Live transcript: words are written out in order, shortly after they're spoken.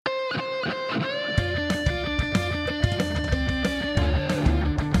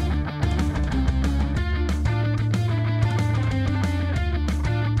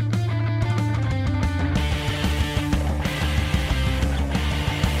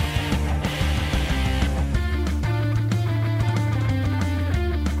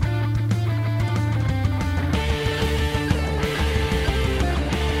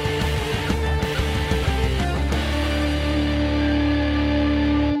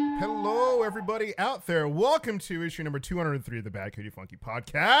everybody out there. Welcome to issue number 203 of the Bad Cody Funky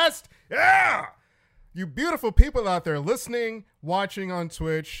podcast. Yeah! You beautiful people out there listening, watching on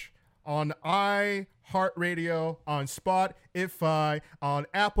Twitch, on iHeartRadio, on Spotify, on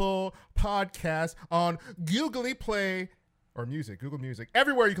Apple Podcasts, on Google Play, or music, Google Music,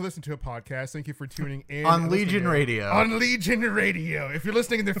 everywhere you can listen to a podcast. Thank you for tuning in. On Legion Radio. On Legion Radio. If you're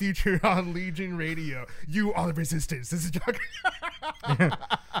listening in the future on Legion Radio, you are the resistance. This is John.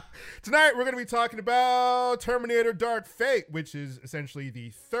 Tonight, we're going to be talking about Terminator Dark Fate, which is essentially the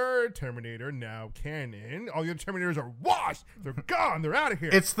third Terminator now canon. All the other Terminators are washed. They're gone. They're out of here.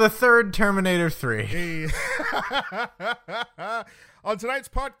 It's the third Terminator 3. Hey. On tonight's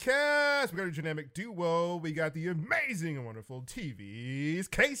podcast, we got a dynamic duo. We got the amazing and wonderful TV's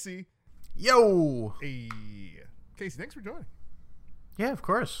Casey. Yo! Hey. Casey, thanks for joining. Yeah, of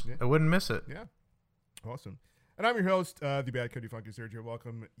course. Yeah. I wouldn't miss it. Yeah. Awesome. And I'm your host, the Bad Cody Funky Sergio.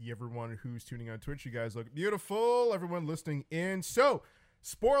 Welcome, everyone who's tuning on Twitch. You guys look beautiful. Everyone listening in. So,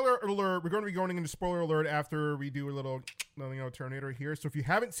 spoiler alert. We're going to be going into spoiler alert after we do a little, Terminator here. So, if you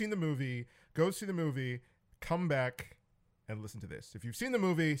haven't seen the movie, go see the movie, come back, and listen to this. If you've seen the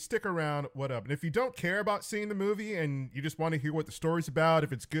movie, stick around, what up? And if you don't care about seeing the movie and you just want to hear what the story's about,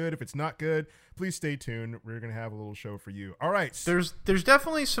 if it's good, if it's not good, please stay tuned. We're going to have a little show for you. All right. There's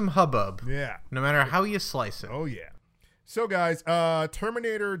definitely some hubbub. Yeah. No matter how you slice it. Oh, yeah. So, guys,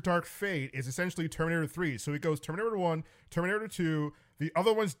 Terminator Dark Fate is essentially Terminator 3. So it goes Terminator 1, Terminator 2. The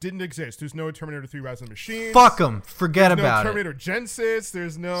other ones didn't exist. There's no Terminator 3 Rise of the Machines. Fuck them. Forget about Terminator Genesis.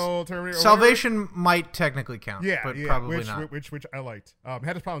 There's no Terminator... Salvation might technically count, yeah, but yeah, probably not. Which I liked.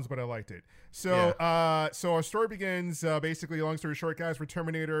 Had its problems, but I liked it. So, so our story begins, basically, long story short, guys, for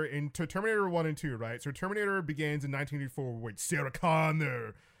Terminator 1 and 2, right? So Terminator begins in 1984 with Sarah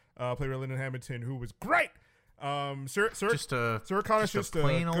Connor, played by Linda Hamilton, who was great. Sarah Connor is just a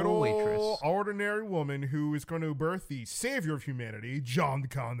good old waitress. ordinary woman who is going to birth the savior of humanity, John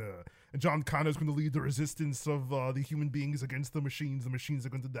Connor. And John Connor is going to lead the resistance of the human beings against the machines. The machines are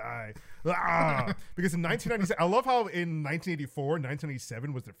going to die. Because in 1997, I love how in 1984,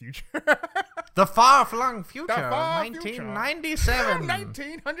 1997 was the future. The far-flung future, The far 1997.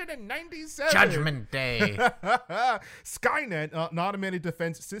 1997. Judgment Day. Skynet, an automated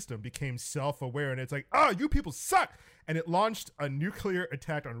defense system, became self-aware, and it's like, you people suck. And it launched a nuclear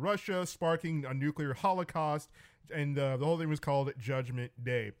attack on Russia, sparking a nuclear holocaust, and the whole thing was called Judgment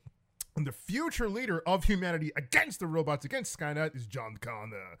Day. And the future leader of humanity against the robots, against Skynet, is John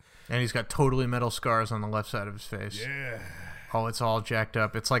Connor. And he's got totally metal scars on the left side of his face. Yeah. Oh, it's all jacked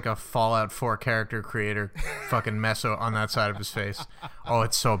up. It's like a Fallout 4 character creator fucking mess on that side of his face. Oh,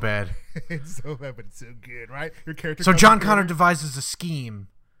 it's so bad. It's so bad, but it's so good, right? Your character. So John Connor devises a scheme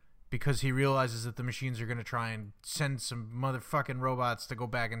because he realizes that the machines are going to try and send some motherfucking robots to go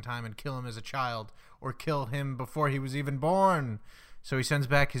back in time and kill him as a child or kill him before he was even born. So he sends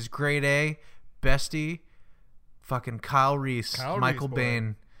back his grade A bestie, fucking Kyle Reese, Michael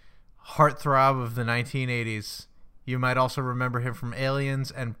Biehn, heartthrob of the 1980s. You might also remember him from Aliens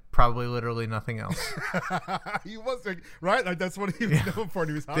and probably literally nothing else. He was like, right? Like, that's what he was known for.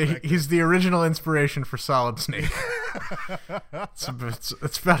 He was hot he's the original inspiration for Solid Snake. It's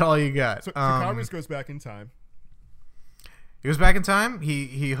about all you got. So Congress goes back in time. He goes back in time.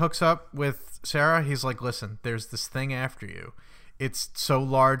 He hooks up with Sarah. He's like, listen, there's this thing after you. It's so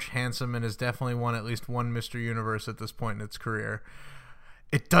large, handsome, and has definitely won at least one Mr. Universe at this point in its career.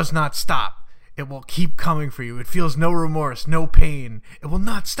 It does not stop. It will keep coming for you. It feels no remorse, no pain. It will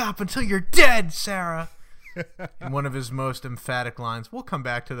not stop until you're dead, Sarah. In one of his most emphatic lines. We'll come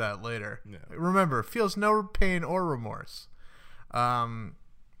back to that later. Yeah. Remember, feels no pain or remorse. And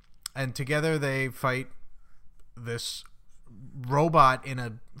together they fight this robot in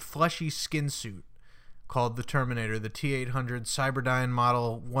a fleshy skin suit called the Terminator, the T-800 Cyberdyne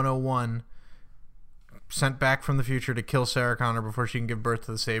Model 101, sent back from the future to kill Sarah Connor before she can give birth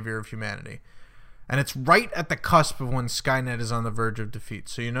to the savior of humanity. And it's right at the cusp of when Skynet is on the verge of defeat,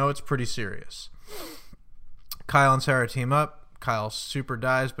 so you know it's pretty serious. Kyle and Sarah team up. Kyle super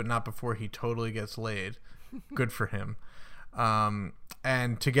dies, but not before he totally gets laid. Good for him.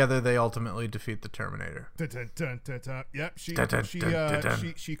 And together they ultimately defeat the Terminator. Yep, she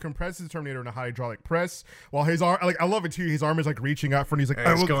compresses the Terminator in a hydraulic press while his arm, like, I love it too. His arm is like reaching out for, and he's like,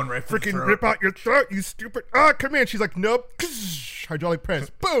 "I will going right freaking rip out your throat, you stupid! Come in." She's like, "Nope." Hydraulic press,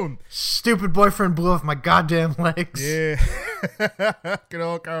 boom. Stupid boyfriend blew off my goddamn legs. Yeah, good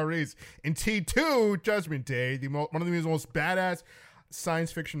old Kyle Reese. In T2 Judgment Day, one of the most badass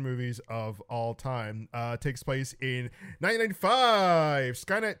science fiction movies of all time, takes place in 1995.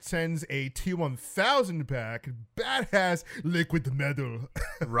 Skynet sends a T-1000 back, badass liquid metal,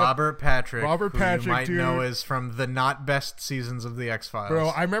 Robert Patrick. Robert who Patrick, you might dude. know is from the not best seasons of the X-Files. Bro,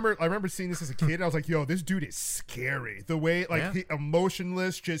 I remember seeing this as a kid. And I was like, "Yo, this dude is scary." The way, like, Yeah. he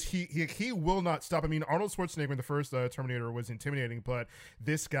emotionless, just he will not stop. I mean, Arnold Schwarzenegger in the first Terminator was intimidating, but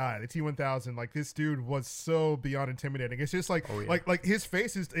this guy, the T-1000, like, this dude was so beyond intimidating. It's just like, like his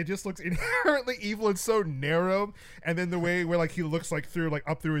face it just looks inherently evil and so narrow. And then the way where like he looks like through like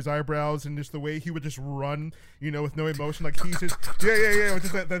up through his eyebrows, and just the way he would just run, with no emotion, like he's just with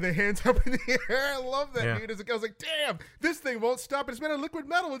just the hands up in the air. I love that, dude. As a guy, I was like, damn, this thing won't stop. It's made of liquid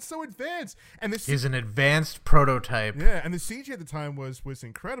metal. It's so advanced. And this he's an advanced prototype. Yeah, and the CG at the time was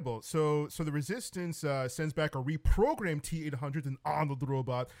incredible. So the Resistance sends back a reprogrammed T-800 and Arnold the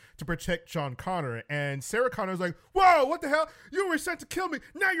robot to protect John Connor. And Sarah Connor was like, "Whoa, what the hell? You were sent to kill me.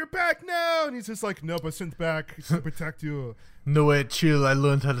 Now you're back now." And he's just like, "No, but sent back to protect you." No, wait, chill. I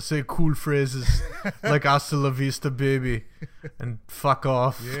learned how to say cool phrases like "hasta la vista, baby," and "fuck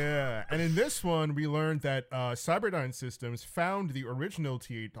off." Yeah, and in this one, we learned that Cyberdyne Systems found the original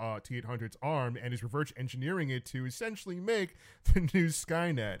T-800's arm and is reverse engineering it to essentially make the new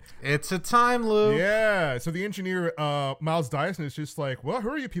Skynet. It's a time loop. Yeah, so the engineer, Miles Dyson, is just like, "Well, who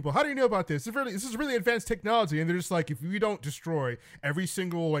are you people? How do you know about this? This is really advanced technology." And they're just like, if we don't destroy every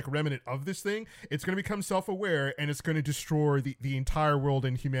single like remnant of this thing, it's going to become self-aware and it's going to destroy the entire world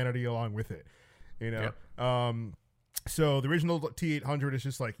and humanity along with it. Yep. So the original T-800 is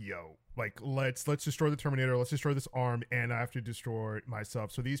just like, yo, like let's destroy the Terminator, let's destroy this arm, and I have to destroy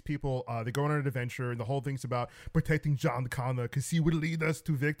myself. So these people, they go on an adventure, and the whole thing's about protecting John Connor because he would lead us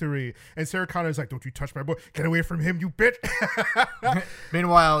to victory. And Sarah Connor is like, "Don't you touch my boy! Get away from him, you bitch!"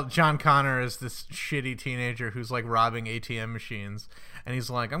 Meanwhile, John Connor is this shitty teenager who's like robbing ATM machines, and he's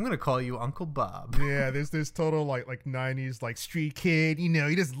like, "I'm gonna call you Uncle Bob." Yeah, there's this total like 90s like street kid. He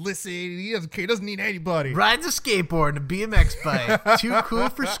doesn't listen. He doesn't care. He doesn't need anybody. Rides a skateboard and a BMX bike. Too cool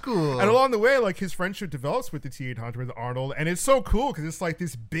for school. And along the way, like his friendship develops with the T-800 with Arnold, and it's so cool because it's like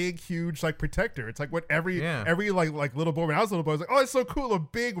this big, huge like protector. It's like what every like little boy when I was a little boy I was like, "Oh, it's so cool, a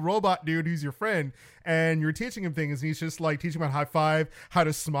big robot dude who's your friend." And you're teaching him things, and he's just like teaching him how to high five, how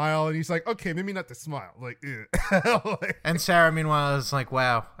to smile, and he's like, "Okay, maybe not to smile." Like, and Sarah, meanwhile, is like,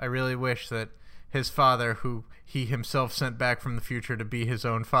 "Wow, I really wish that his father, who he himself sent back from the future to be his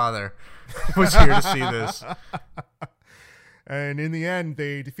own father, was here to see this." And in the end,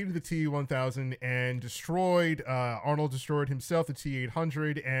 they defeated the T-1000 and destroyed, Arnold destroyed himself, the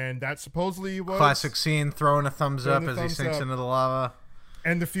T-800, and that supposedly was... Classic scene, throwing a thumbs up as he sinks into the lava.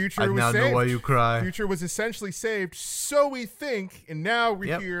 And the future I was now saved. know why you cry. The future was essentially saved, so we think, and now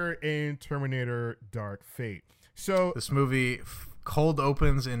we're here in Terminator Dark Fate. So this movie cold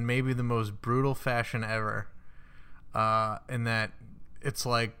opens in maybe the most brutal fashion ever, in that it's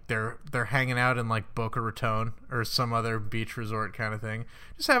like they're hanging out in like Boca Raton or some other beach resort kind of thing,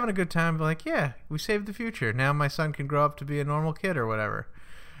 just having a good time. Like, yeah, we saved the future. Now my son can grow up to be a normal kid or whatever.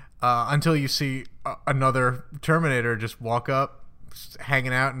 Until you see another Terminator just walk up, just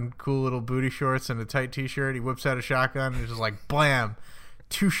hanging out in cool little booty shorts and a tight t-shirt. He whips out a shotgun and is just like, blam,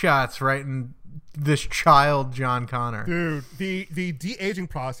 2 shots right in this child John Connor. Dude, the de-aging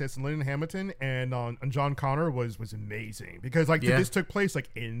process in Lyndon Hamilton and on John Connor was amazing because this took place like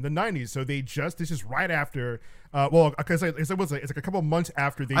in the 90s. So this is right after because it's like a couple of months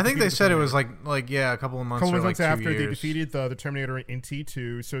after I think they said it was like a couple of months or like 2 after years. they defeated the Terminator in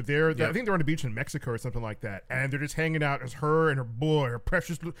T2. So I think they're on the beach in Mexico or something like that, and they're just hanging out as her and her boy, her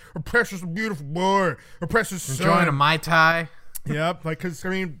precious beautiful boy, her precious son. Enjoying a Mai Tai. Yep, like because I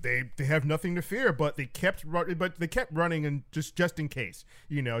mean they have nothing to fear, but they kept running and just in case,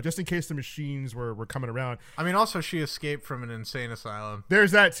 just in case the machines were coming around. I mean, also she escaped from an insane asylum. There's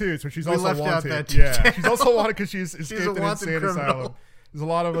that too, so she's also left wanted. Out that yeah, she's also wanted because she's escaped an insane criminal. asylum. There's a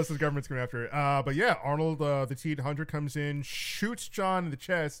lot of us as government's going after her. But yeah, Arnold, the T-800 comes in, shoots John in the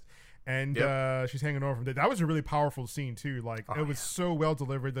chest. And she's hanging over him. That was a really powerful scene too. Like it was so well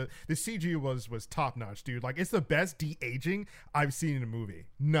delivered. The CG was top notch, dude. Like it's the best de-aging I've seen in a movie.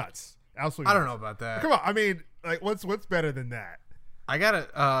 Nuts, absolutely. I don't nuts. know about that. Come on, I mean, like what's better than that? I got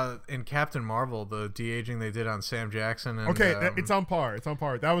it in Captain Marvel, the de-aging they did on Sam Jackson. And, it's on par. It's on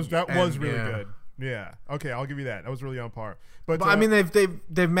par. That was really good. Yeah. Okay, I'll give you that. That was really on par. But I mean,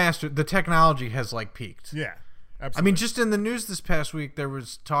 they've mastered the technology. Has like peaked. Yeah. Absolutely. I mean, just in the news this past week, there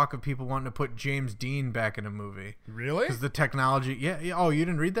was talk of people wanting to put James Dean back in a movie. Really? Because the technology... Yeah. Oh, you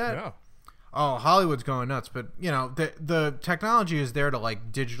didn't read that? Yeah. Oh, Hollywood's going nuts. But, the technology is there to,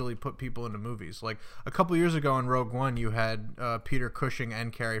 like, digitally put people into movies. Like, a couple years ago in Rogue One, you had Peter Cushing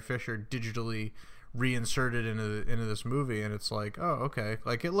and Carrie Fisher digitally reinserted into this movie, and it's like, oh, okay.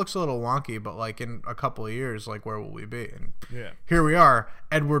 Like, it looks a little wonky, but, like, in a couple of years, like, where will we be? And here we are.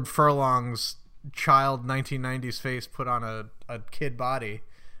 Edward Furlong's child 1990s face put on a kid body,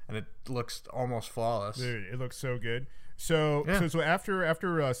 and it looks almost flawless. Dude, it looks so good. So Yeah. so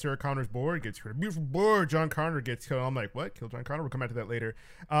after Sarah Connor's board gets killed, beautiful board, John Connor gets killed. I'm like, what? Kill John Connor? We'll come back to that later.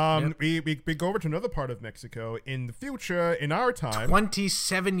 Yep. We go over to another part of Mexico in the future, in our time.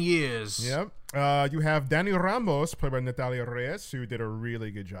 27 years. Yep. You have Dani Ramos, played by Natalia Reyes, who did a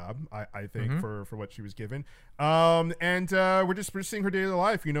really good job, I think, for what she was given. We're just seeing her daily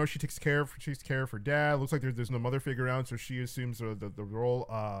life. You know, she takes care of her dad. Looks like there's no mother figure around, so she assumes the role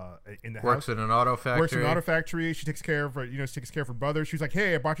in the house. Works in an auto factory. Works in an auto factory. She takes care of her brother. She's like,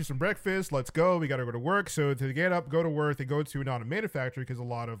 hey, I bought you some breakfast. Let's go. We got to go to work. So to get up, go to work, they go to an automated factory because a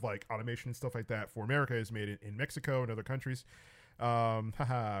lot of like automation and stuff like that for America is made in Mexico and other countries.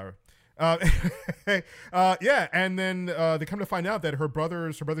 Yeah, and then they come to find out that her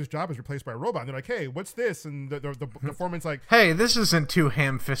brother's job is replaced by a robot. And they're like, hey, what's this? And the foreman's like, hey, this isn't too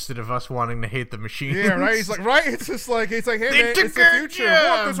ham-fisted of us wanting to hate the machines. yeah, right. He's like, right. It's like, hey, They man, took it's the our future.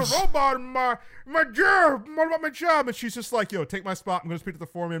 What? There's jobs. a robot in my job. What about my job? And she's just like, yo, take my spot. I'm gonna speak to the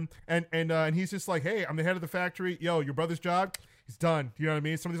foreman. And he's just like, hey, I'm the head of the factory. Yo, your brother's job, he's done. You know what I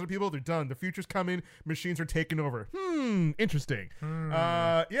mean? Some of these other people, they're done. The future's coming. Machines are taking over. Interesting.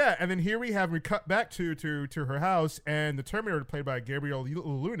 Yeah. And then here we cut back to her house, and the Terminator, played by Gabriel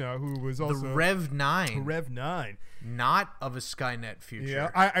Luna, who was The also Rev 9. Rev 9. Not of a Skynet future.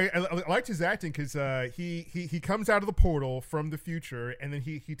 Yeah, I liked his acting because he comes out of the portal from the future, and then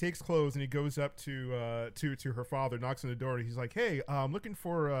he takes clothes and he goes up to her father, knocks on the door, and he's like, hey, I'm looking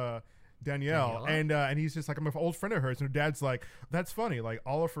for Danielle. And he's just like, I'm an old friend of hers, and her dad's like, that's funny, like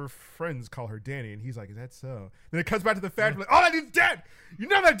all of her friends call her Danny, and he's like, is that so? Then it comes back to the factory, like, oh, that dude's dead. You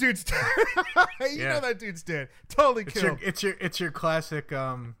know that dude's dead. You know that dude's dead. Totally killed. It's your classic.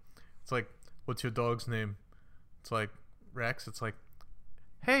 It's like, what's your dog's name? It's like Rex. It's like,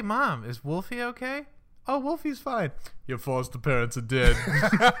 hey, Mom, is Wolfie okay? Oh, Wolfie's fine. Your foster parents are dead.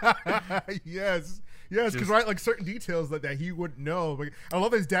 Yes, because right, like certain details that he wouldn't know. Like, I love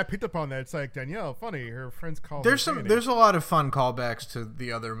that his dad picked up on that. It's like, Danielle, funny, her friends call her Danny. There's a lot of fun callbacks to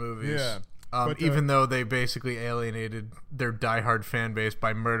the other movies. Yeah. But, even though they basically alienated their diehard fan base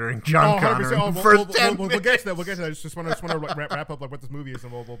by murdering John Connor in the we'll first 10 get to that. We'll get to that. I just want to wrap up like what this movie is,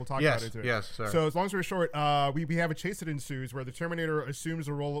 and we'll talk about it. Yes, sir. So as long as we're short, we have a chase that ensues where the Terminator assumes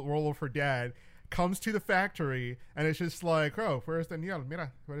the role of her dad, comes to the factory, and it's just like, oh, where's Danielle?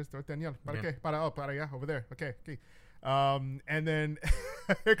 Mira, where's Danielle? Para qué? Para allá, over there. Okay. And then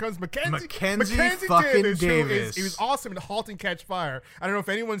here comes Mackenzie fucking Davis. He was awesome in *Halt and Catch Fire*. I don't know if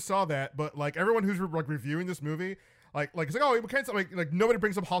anyone saw that, but like everyone who's like reviewing this movie, like it's like, oh, Mackenzie, like nobody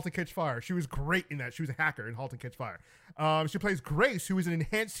brings up *Halt and Catch Fire*. She was great in that. She was a hacker in *Halt and Catch Fire*. She plays Grace, who is an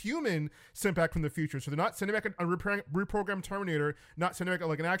enhanced human sent back from the future. So they're not sending back a reprogrammed Terminator, not sending back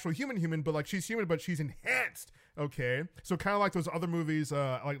like an actual human, but like she's human, but she's enhanced. Okay, so kind of like those other movies,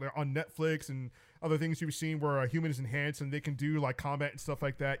 like on Netflix and other things you've seen where a human is enhanced and they can do like combat and stuff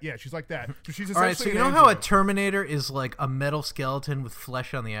like that. Yeah, she's like that. So she's all right. So you know how a Terminator is like a metal skeleton with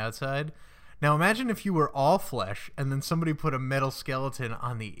flesh on the outside? Now imagine if you were all flesh and then somebody put a metal skeleton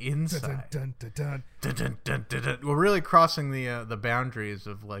on the inside. Dun, dun, dun, dun. Dun, dun, dun, dun. We're really crossing the boundaries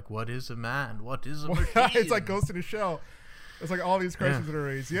of like, what is a man? What is a machine? It's like Ghost in the Shell. It's like all these questions that are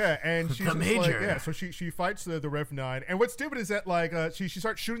raised. Yeah, and she's The just Major. like, yeah, so she fights the Rev 9. And what's stupid is that like she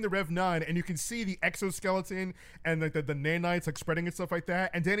starts shooting the Rev 9 and you can see the exoskeleton and like the nanites like spreading and stuff like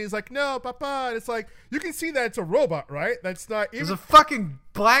that. And Danny's like, no, papa. And it's like, you can see that it's a robot, right? That's not even. There's a fucking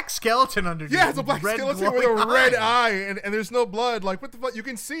black skeleton underneath. Yeah, it's a black red skeleton with a glowing red eye, and there's no blood. Like, what the fuck? You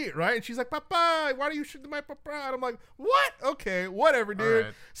can see it, right? And she's like, papa, why do you shoot my papa? And I'm like, what? Okay, whatever, dude.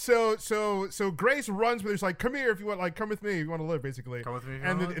 Right. So Grace runs, but there's like, come here if you want, like, come with me if you want to live, basically. Come with me.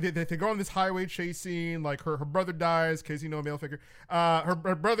 And then they go on this highway chase scene. Like, her brother dies because, male figure. Her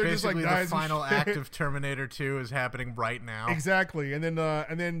brother Basically, just like dies. the final and shit. act of Terminator 2 is happening right now. Exactly, and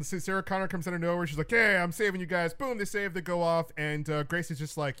then Sarah Connor comes out of nowhere. She's like, "Hey, I'm saving you guys!" Boom, they save. They go off, and Grace is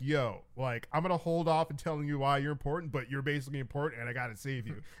just like, "Yo, like I'm gonna hold off and telling you why you're important, but you're basically important, and I gotta save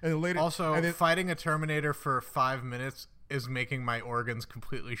you." And then later, Also, and then, fighting a Terminator for 5 minutes is making my organs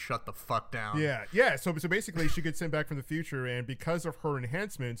completely shut the fuck down. Yeah. So basically, she gets sent back from the future, and because of her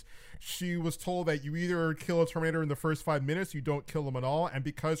enhancements, she was told that you either kill a Terminator in the first 5 minutes, you don't kill them at all. And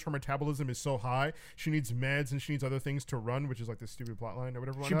because her metabolism is so high, she needs meds and she needs other things to run, which is like this stupid plot line or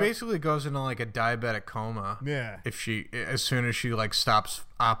whatever. She basically goes into like a diabetic coma. Yeah. As soon as she like stops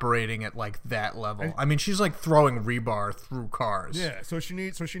operating at like that level. I mean, she's like throwing rebar through cars. Yeah, so she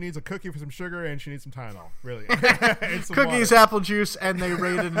needs a cookie for some sugar, and she needs some Tylenol. Really, and some Cookies, water. apple juice, and they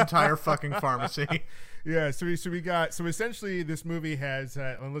raided an entire fucking pharmacy. Yeah, so essentially this movie has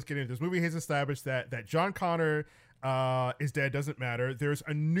and let's get into this movie has established that John Connor is dead, doesn't matter. There's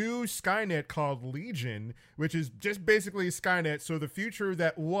a new Skynet called Legion, which is just basically Skynet. So the future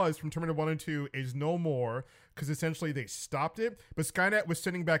that was from Terminator 1 and 2 is no more, because essentially they stopped it. But Skynet was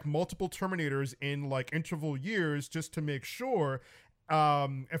sending back multiple Terminators in like interval years just to make sure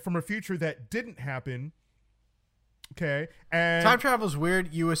from a future that didn't happen. Okay, and time travel is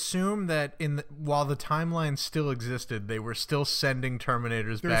weird. You assume that while the timeline still existed, they were still sending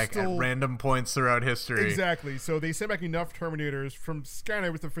Terminators back at random points throughout history. Exactly. So they sent back enough Terminators from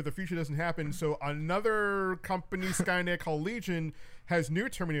Skynet for the future doesn't happen. So another company, Skynet, called Legion, has new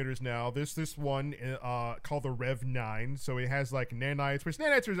Terminators now. This one called the Rev 9. So it has like nanites, which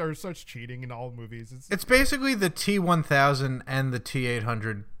nanites are such cheating in all movies. It's basically the T-1000 and the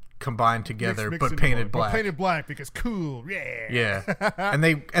T-800 combined together, but painted black. But painted black because cool, yeah. And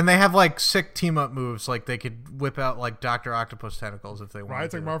they have like sick team up moves, like they could whip out like Dr. Octopus tentacles if they wanted. Right,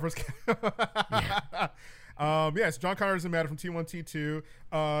 it's like Marvel's. Yes, John Connor doesn't matter from T1,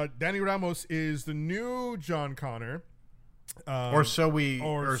 T2. Danny Ramos is the new John Connor. Or so we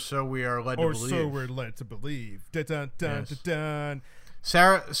are led to believe. Or so we're led to believe. Dun, dun, dun, Yes. dun,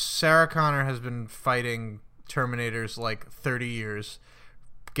 dun. Sarah Connor has been fighting Terminators like 30 years,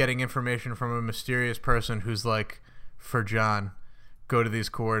 getting information from a mysterious person who's like, for John, go to these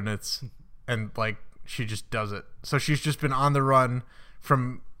coordinates, and like she just does it. So she's just been on the run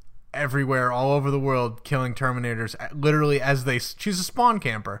from everywhere, all over the world, killing Terminators literally she's a spawn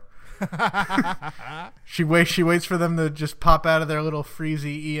camper. She waits for them to just pop out of their little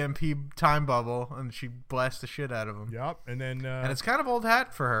freezy EMP time bubble, and she blasts the shit out of them. Yep, and then and it's kind of old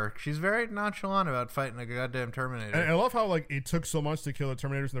hat for her. She's very nonchalant about fighting a goddamn Terminator. and I love how like it took so much to kill the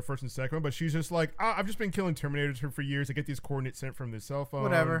Terminators in the first and second one, but she's just like, I've just been killing Terminators for years. I get these coordinates sent from this cell phone,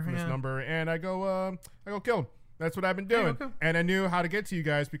 from this number, and I go kill them. That's what I've been doing, and I knew how to get to you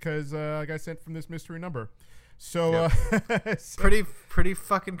guys because I got sent from this mystery number. So, pretty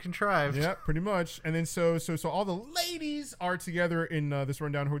fucking contrived. Yeah, pretty much. And then so all the ladies are together in this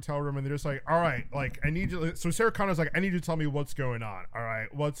rundown hotel room, and they're just like, all right, like I need you. So Sarah Connor's like, I need you to tell me what's going on. All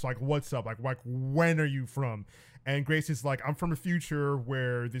right, what's up? Like when are you from? And Grace is like, I'm from a future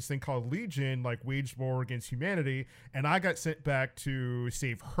where this thing called Legion like waged war against humanity, and I got sent back to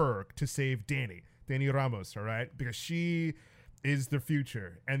save her, to save Danny Ramos. All right, because she is the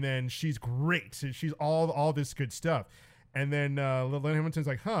future, and then she's great. So she's all this good stuff. And then Lynn Hamilton's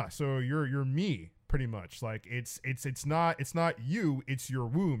like, so you're me, pretty much. Like it's not you, it's your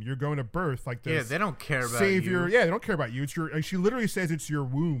womb. You're going to birth like this. Yeah, they don't care about savior. you. Yeah, they don't care about you. It's your. She literally says it's your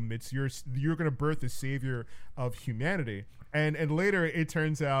womb. You're going to birth the savior of humanity. And later it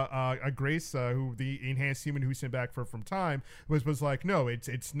turns out Grace, who the enhanced human who sent back from time, was like, no,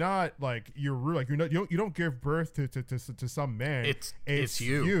 it's not like you don't give birth to some man. It's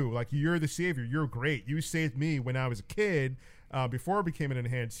you. Like you're the savior. You're great. You saved me when I was a kid. Before I became an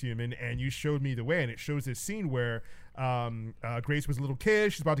enhanced human, and you showed me the way. And it shows this scene where Grace was a little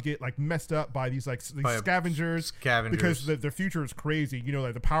kid. She's about to get like messed up by these scavengers because the future is crazy. You know,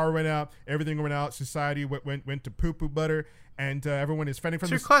 like the power went out, everything went out, society went to poo butter, and everyone is fending for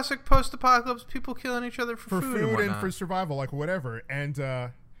It's your classic post-apocalypse, people killing each other for food and for survival, like whatever. And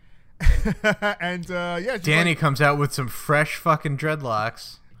Danny comes out with some fresh fucking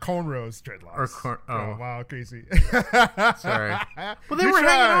dreadlocks. Cornrows, dreadlocks. Oh wow, crazy. Sorry. Well, they were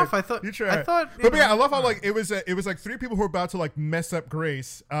hanging off. I thought. But yeah, I love how like it was like three people who were about to like mess up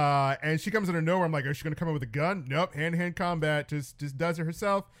Grace, and she comes out of nowhere. I'm like, is she gonna come in with a gun? Nope, hand combat. Just does it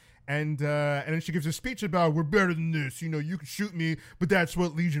herself. And then she gives a speech about we're better than this. You know, you can shoot me, but that's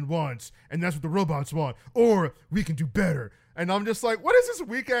what Legion wants, and that's what the robots want, or we can do better. And I'm just like, what is this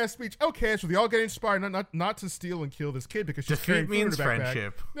weak ass speech? Okay, so they all get inspired not to steal and kill this kid because she's defeat means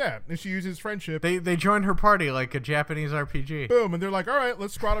friendship. Yeah, and she uses friendship. They joined her party like a Japanese RPG. Boom, and they're like, all right,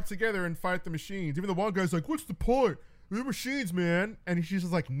 let's squad up together and fight the machines. Even the one guy's like, what's the point? We're machines, man. And she's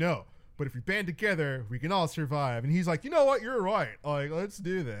just like, no. But if we band together, we can all survive. And he's like, you know what? You're right. Like, let's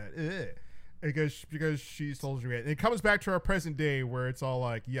do that. Because she told you it. And it comes back to our present day where it's all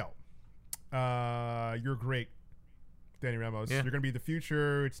like, yo, you're great, Danny Ramos. Yeah. You're going to be the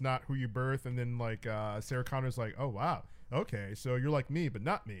future. It's not who you birth. And then like Sarah Connor's like, oh, wow. Okay, so you're like me, but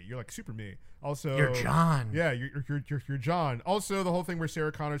not me. You're like super me. Also, you're John. Yeah, you're John. Also, the whole thing where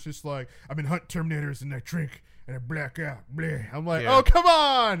Sarah Connor's just like, I've been hunting Terminators and I drink and I black out. Bleh. I'm like, oh, come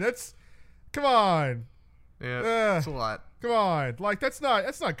on. Come on. Yeah, it's a lot. Come on, like that's not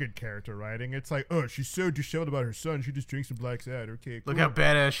good character writing. It's like, oh, she's so disheveled about her son. She just drinks and blacks out. Okay, cool. Look how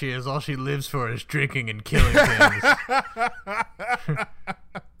badass she is. All she lives for is drinking and killing things.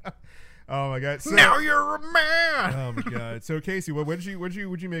 Oh my god! So, now you're a man. Oh my god! So Casey, what did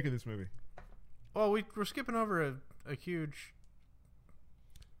you make of this movie? Well, we're skipping over a huge.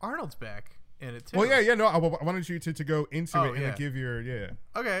 Arnold's back in it too. Well, yeah, no. I wanted you to go into it and yeah. give your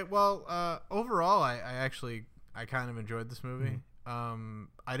Okay, well, overall, I actually kind of enjoyed this movie. I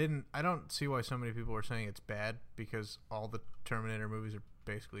don't see why so many people are saying it's bad because all the Terminator movies are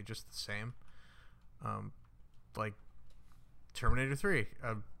basically just the same. Like Terminator 3,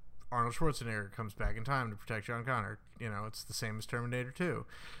 Arnold Schwarzenegger comes back in time to protect John Connor. You know, it's the same as Terminator 2,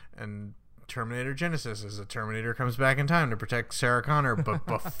 and Terminator Genesis is a Terminator comes back in time to protect Sarah Connor, but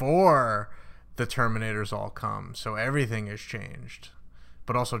before the Terminators all come, so everything has changed.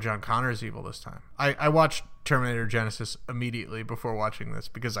 But also John Connor's evil this time. I watched Terminator Genesis immediately before watching this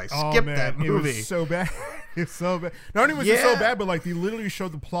because I skipped that movie. It was so bad. It's so bad. Not only was it so bad, but like they literally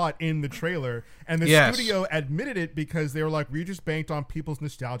showed the plot in the trailer, and the studio admitted it because they were like, we just banked on people's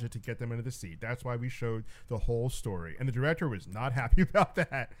nostalgia to get them into the seat. That's why we showed the whole story, and the director was not happy about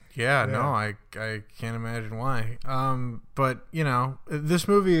that. Yeah. No, I can't imagine why. But you know, this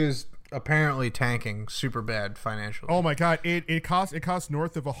movie is apparently tanking super bad financially. Oh my god, it cost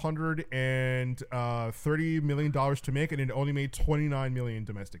north of $130 million to make, and it only made $29 million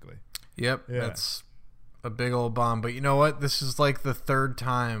domestically. Yep, that's a big old bomb. But you know what? This is like the third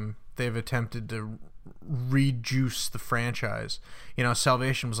time they've attempted to rejuice the franchise. You know,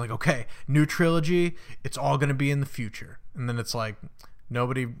 Salvation was like, okay, new trilogy, it's all going to be in the future. And then it's like,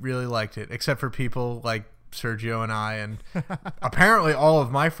 nobody really liked it, except for people like Sergio and I, and apparently all of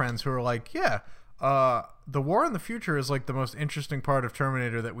my friends who are like, yeah, the war in the future is like the most interesting part of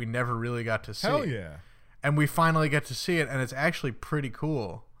Terminator that we never really got to see. Hell yeah. And we finally get to see it, and it's actually pretty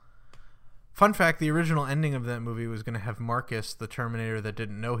cool. Fun fact, the original ending of that movie was going to have Marcus, the Terminator that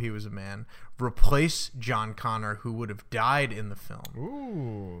didn't know he was a man, replace John Connor, who would have died in the film.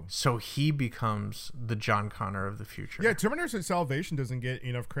 Ooh. So he becomes the John Connor of the future. Yeah, Terminator Salvation doesn't get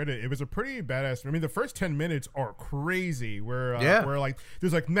enough credit. It was a pretty badass. I mean, the first 10 minutes are crazy where like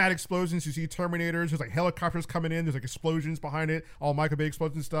there's like mad explosions. You see Terminators. There's like helicopters coming in. There's like explosions behind it. All Michael Bay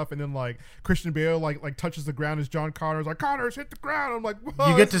explosions and stuff. And then like Christian Bale like touches the ground as John Connor's like, Connor's hit the ground. I'm like, whoa,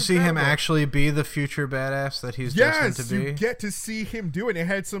 you get to see him actually be the future badass that he's destined to be. Yes, you get to see him do it. It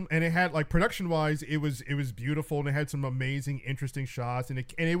had like production wise, it was beautiful, and it had some amazing, interesting shots, and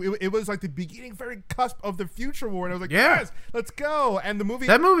it was like the beginning, very cusp of the future war. And I was like, yes, let's go. And the movie,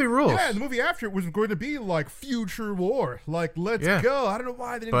 that movie rules. Yeah, the movie after it was going to be like future war, like let's go. I don't know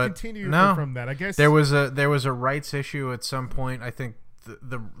why they didn't continue from that. I guess there was a rights issue at some point. I think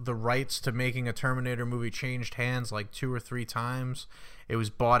the rights to making a Terminator movie changed hands like 2 or 3 times. It was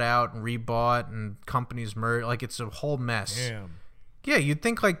bought out and rebought, and companies merged. Like, it's a whole mess. Damn. Yeah, you'd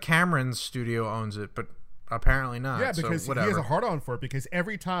think like Cameron's studio owns it, but apparently not. Yeah, because so he has a hard-on for it, because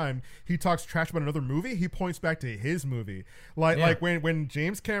every time he talks trash about another movie, he points back to his movie. Like when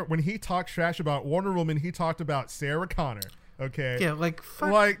James Cameron, when he talked trash about Wonder Woman, he talked about Sarah Connor. Okay. Yeah, like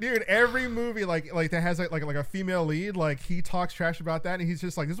dude, every movie like that has like a female lead, like he talks trash about that, and he's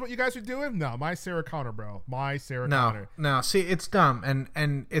just like, this is what you guys are doing? No, my Sarah Connor, bro. My Sarah Connor. No, see, it's dumb,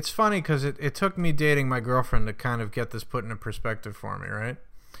 and it's funny because it took me dating my girlfriend to kind of get this put into perspective for me, right?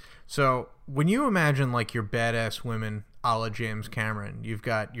 So when you imagine like your badass women a la James Cameron, you've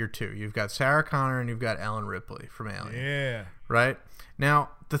got your two. You've got Sarah Connor and you've got Ellen Ripley from Alien. Yeah. Right? Now,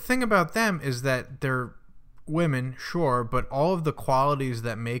 the thing about them is that they're women, sure, but all of the qualities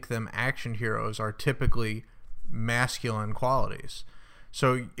that make them action heroes are typically masculine qualities.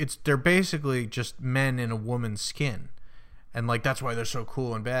 So they're basically just men in a woman's skin. And like that's why they're so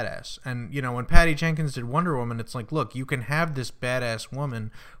cool and badass. And you know, when Patty Jenkins did Wonder Woman, it's like, look, you can have this badass woman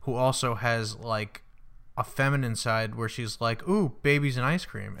who also has like a feminine side where she's like, ooh, babies and ice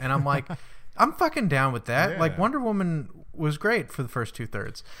cream. And I'm like, I'm fucking down with that. Yeah. Like Wonder Woman was great for the first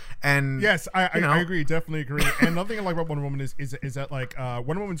 2/3. And yes, I agree, definitely agree. And another thing I like about Wonder Woman is that like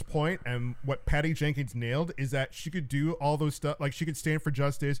Wonder Woman's point, and what Patty Jenkins nailed, is that she could do all those stuff. Like she could stand for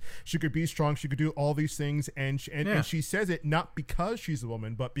justice, she could be strong, she could do all these things, and she says it not because she's a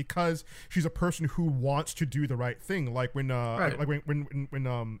woman, but because she's a person who wants to do the right thing. Like when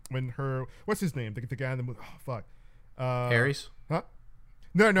when her, what's his name, the guy in the movie, Ares? Huh?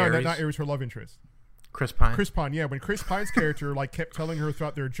 No, not Ares, her love interest. Chris Pine. Chris Pine, yeah. When Chris Pine's character like kept telling her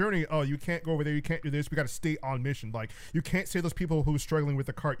throughout their journey, oh, you can't go over there, you can't do this, we got to stay on mission. Like, you can't say those people who are struggling with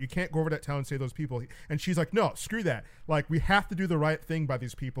the cart. You can't go over that town and say those people. And she's like, no, screw that. Like, we have to do the right thing by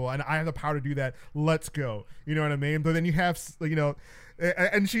these people, and I have the power to do that. Let's go. You know what I mean? But then you have, you know,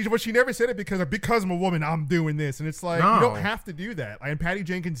 and she never said it because I'm a woman, I'm doing this, and it's like, No. you don't have to do that. And Patty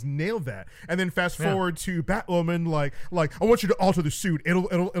Jenkins nailed that. And then fast forward to Batwoman, like I want you to alter the suit.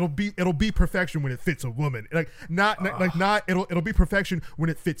 It'll be perfection when it fits a woman. Like it'll be perfection when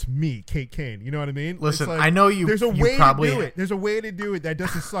it fits me, Kate Kane. You know what I mean? Listen, It's like, I know you. There's a you way probably, to do it. There's a way to do it that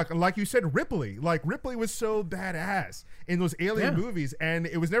doesn't suck. And like you said, Ripley was so badass in those Alien movies, and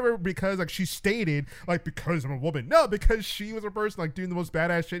it was never because like she stated like because I'm a woman. No, because she was a person like doing the most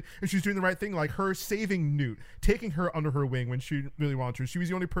badass shit, and she's doing the right thing, like her saving Newt, taking her under her wing when she really wanted to. She was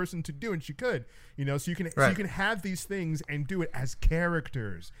the only person to do, and she could, you know. So you can have these things and do it as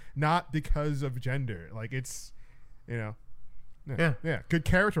characters, not because of gender. Like it's, you know, yeah. Good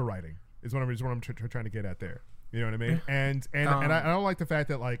character writing is what I'm trying to get at there. You know what I mean? And I don't like the fact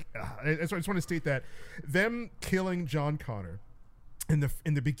that like I just want to state that them killing John Connor in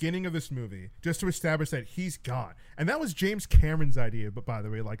the beginning of this movie just to establish that he's gone, and that was James Cameron's idea. But by the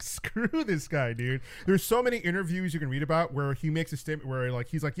way, like screw this guy, dude. There's so many interviews you can read about where he makes a statement where like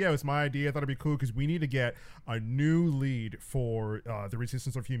he's like, yeah, it was my idea. I thought it'd be cool because we need to get a new lead for the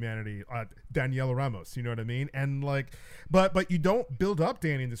Resistance of Humanity, Daniela Ramos. You know what I mean? And like, but you don't build up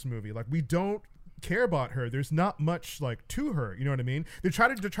Danny in this movie. Like we don't care about her. There's not much like to her. You know what I mean? They try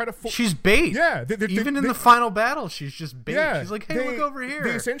to. She's bait. Yeah. Even in the final battle, she's just bait. Yeah, she's like, hey, look over here.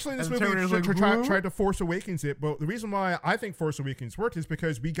 They essentially in this movie tried to Force Awakens it. But the reason why I think Force Awakens worked is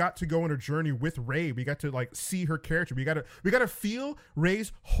because we got to go on a journey with Rey. We got to like see her character. We got to feel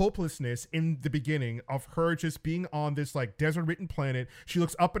Rey's hopelessness in the beginning of her just being on this like desert-ridden planet. She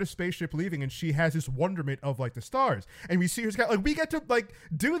looks up at a spaceship leaving, and she has this wonderment of like the stars. And we see her like we get to like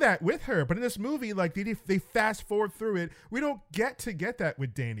do that with her. But in this movie, like they fast forward through it. We don't get that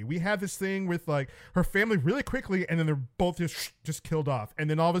with Danny. We have this thing with like her family really quickly, and then they're both just killed off. And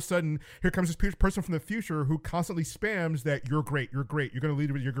then all of a sudden, here comes this person from the future who constantly spams that you're great, you're great, you're gonna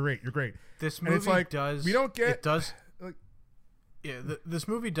lead with you're great, you're great. This movie we don't get it does. Like, this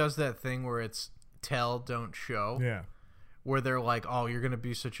movie does that thing where it's tell, don't show. Yeah. Where they're like, oh, you're going to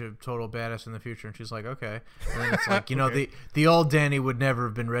be such a total badass in the future. And she's like, okay. And then it's like, you know, the old Danny would never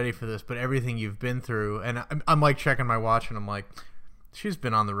have been ready for this, but everything you've been through. And I'm like checking my watch, and I'm like, she's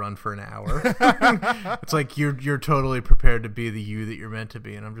been on the run for an hour. It's like, you're totally prepared to be the you that you're meant to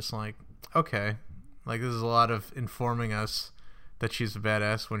be. And I'm just like, okay. Like, this is a lot of informing us that she's a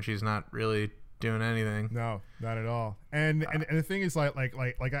badass when she's not really doing anything. No, not at all. And the thing is like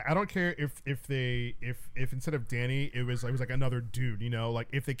I don't care if instead of Danny it was like another dude, you know, like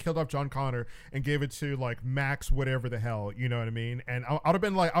if they killed off John Connor and gave it to like Max whatever the hell, you know what I mean? And I would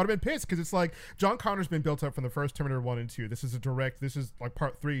have been pissed because it's like John Connor's been built up from the first Terminator 1 and 2. This is like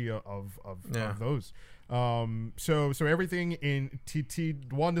part 3 of those. So everything in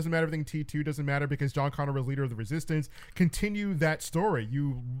T1 doesn't matter, everything T2 doesn't matter because John Connor was leader of the Resistance. Continue that story.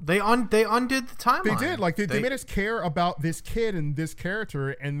 They undid the timeline. They did. Like they made us care about this kid and this character,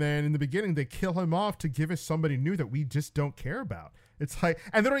 and then in the beginning they kill him off to give us somebody new that we just don't care about. It's like,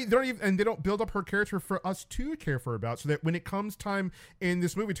 and they don't build up her character for us to care for her about, so that when it comes time in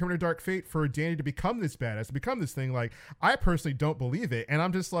this movie, Terminator Dark Fate, for Danny to become this badass, to become this thing, like I personally don't believe it, and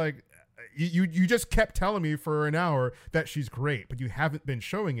I'm just like, you just kept telling me for an hour that she's great, but you haven't been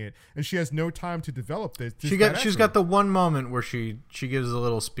showing it, and she has no time to develop this. She's got the one moment where she gives a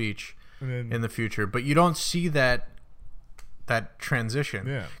little speech in the future, but you don't see that transition.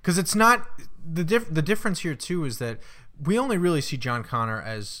 Yeah, because it's not the difference here too is that we only really see John Connor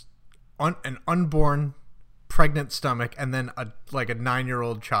as an unborn pregnant stomach and then a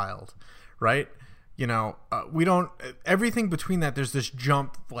 9-year-old child, right? You know, we don't everything between that. There's this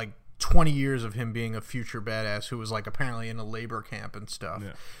jump like 20 years of him being a future badass who was like apparently in a labor camp and stuff.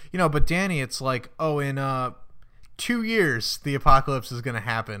 Yeah. You know, but Danny, it's like, oh, in 2 years the apocalypse is going to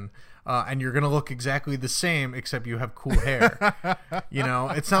happen. And you're going to look exactly the same, except you have cool hair. You know,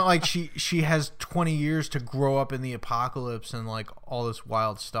 it's not like she has 20 years to grow up in the apocalypse and like all this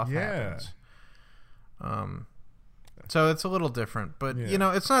wild stuff happens. So it's a little different, but you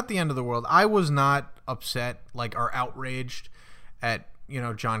know, it's not the end of the world. I was not upset or outraged at, you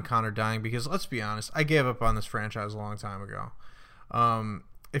know, John Connor dying, because let's be honest, I gave up on this franchise a long time ago.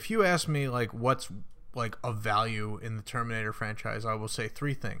 If you ask me like what's like of value in the Terminator franchise, I will say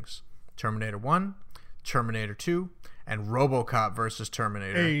 3 things: Terminator 1, Terminator 2, and RoboCop versus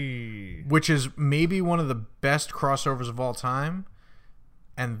Terminator, which is maybe one of the best crossovers of all time.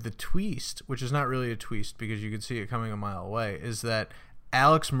 And the twist, which is not really a twist because you could see it coming a mile away, is that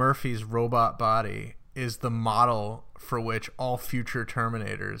Alex Murphy's robot body is the model for which all future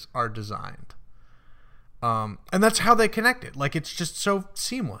Terminators are designed. And that's how they connect it. Like, it's just so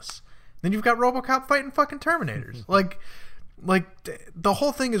seamless. Then you've got RoboCop fighting fucking Terminators. like the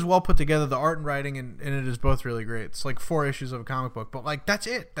whole thing is well put together. The art and writing in it is both really great. It's like 4 issues of a comic book, but like that's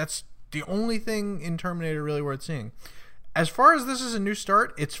it. That's the only thing in Terminator really worth seeing. As far as this is a new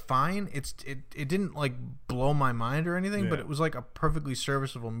start, it's fine. It didn't like blow my mind or anything, but it was like a perfectly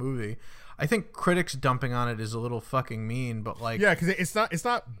serviceable movie. I think critics dumping on it is a little fucking mean, but like because it's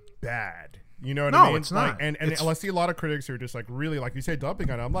not bad. You know what I mean? No, it's not. Like, and I see a lot of critics who are just like really, like you say, dumping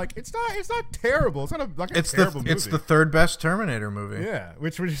on it. I'm like, it's not terrible. It's not a terrible movie. It's the third best Terminator movie. Yeah,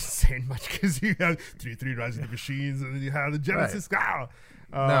 which was just saying much because you have three Rise of the Machines and then you have the Genesis. Right.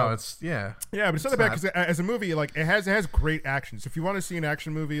 No, it's yeah, but it's not that bad because as a movie, like it has great action. So if you want to see an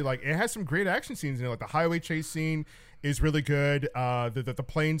action movie, like it has some great action scenes in it. Like the highway chase scene is really good. The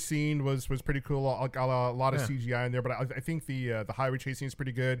plane scene was pretty cool. A lot of CGI in there, but I think the highway chase scene is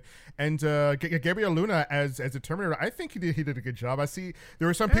pretty good. And Gabriel Luna as a Terminator, I think he did a good job. I see there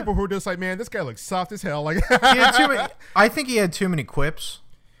were some people who were just like, man, this guy looks soft as hell. Like I think he had too many quips.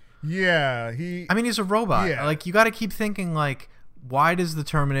 Yeah, I mean, he's a robot. Yeah. Like you got to keep thinking like, why does the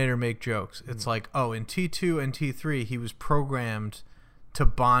Terminator make jokes? It's like, oh, in T2 and T3, he was programmed to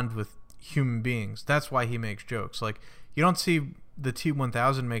bond with human beings. That's why he makes jokes. Like, you don't see the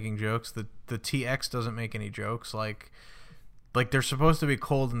T-1000 making jokes. The TX doesn't make any jokes. Like they're supposed to be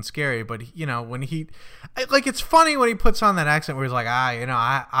cold and scary, but you know, when it's funny when he puts on that accent where he's like,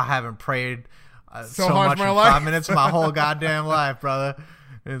 I haven't prayed so much in 5 minutes of my whole goddamn life, brother.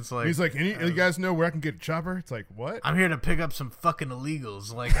 It's like he's like, you guys know where I can get a chopper? It's like, what? I'm here to pick up some fucking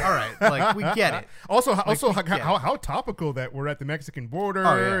illegals. Like, all right, like we get it. Also, how topical that we're at the Mexican border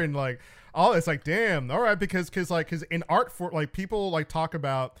and like all. It's like, damn, all right, because in art for like people like talk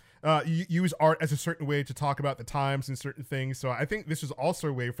about. Use art as a certain way to talk about the times and certain things. So I think this is also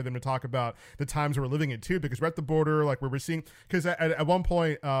a way for them to talk about the times we're living in too, because we're at the border, like where we're seeing. Because at one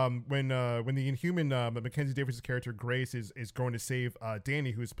point, when the Inhuman Mackenzie Davis' character Grace is going to save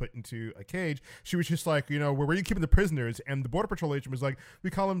Danny, who's put into a cage, she was just like, where are you keeping the prisoners? And the Border Patrol agent was like,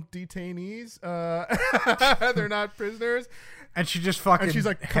 we call them detainees. They're not prisoners. And she just fucking. And she's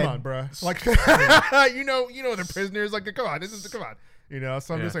like, come on, bro. Like, you know, they're prisoners. Like, come on, come on.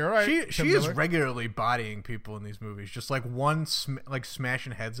 So I'm just like, all right. She is regularly bodying people in these movies, just like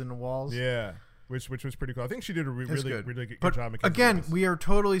smashing heads into walls. Yeah, which was pretty cool. I think she did a really good job. Again, we are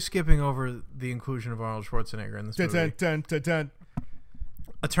totally skipping over the inclusion of Arnold Schwarzenegger in this movie.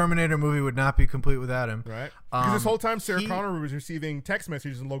 A Terminator movie would not be complete without him. Right. Because this whole time, Sarah Connor was receiving text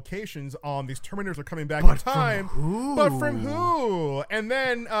messages and locations on these Terminators are coming back in time. But from who? And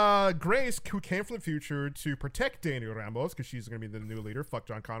then Grace, who came from the future to protect Daniel Ramos, because she's going to be the new leader. Fuck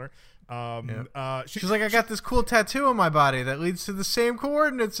John Connor. She's like, I got this cool tattoo on my body that leads to the same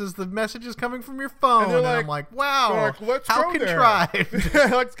coordinates as the messages coming from your phone. And I'm like, wow, how contrived.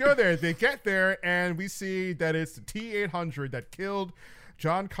 Let's go there. They get there, and we see that it's the T-800 that killed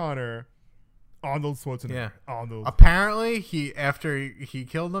John Connor, Arnold Schwarzenegger. Yeah. Arnold. Apparently, after he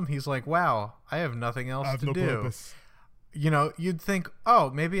killed him, he's like, wow, I have nothing else to do. Purpose. You'd think, oh,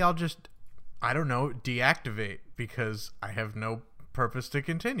 maybe I'll just, I don't know, deactivate because I have no purpose to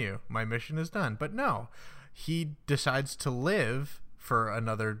continue. My mission is done. But no, he decides to live for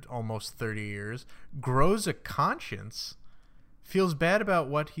another almost 30 years, grows a conscience, feels bad about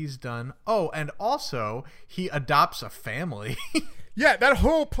what he's done. Oh, and also, he adopts a family. Yeah, that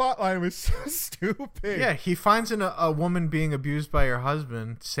whole plot line was so stupid. Yeah, he finds a woman being abused by her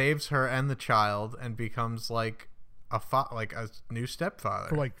husband, saves her and the child, and becomes like a new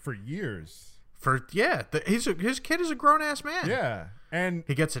stepfather for years. His kid is a grown ass man. Yeah, and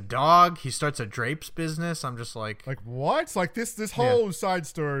he gets a dog. He starts a drapes business. I'm just like what? Like this whole side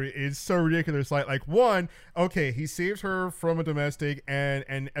story is so ridiculous. Like one, okay, he saves her from a domestic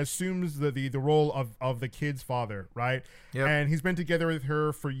and assumes the role of the kid's father, right? Yep. And he's been together with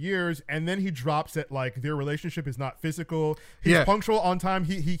her for years, and then he drops that like their relationship is not physical. He's punctual on time.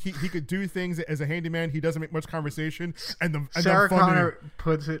 He could do things as a handyman. He doesn't make much conversation. And Sarah Connor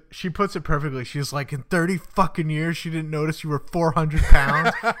puts it perfectly. She's like, in 30 fucking years, she didn't notice you were 400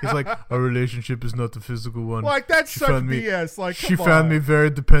 pounds. He's like, our relationship is not the physical one. Like, that's such BS. Like, she found me very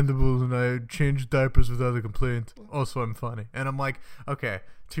dependable, and I changed diapers without a complaint. Also, I'm funny. And I'm like, okay,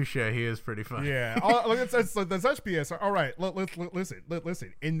 Touche. He is pretty funny. Yeah, that's such BS. All right,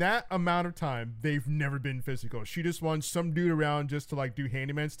 listen. In that amount of time, they've never been physical. She just wants some dude around just to like do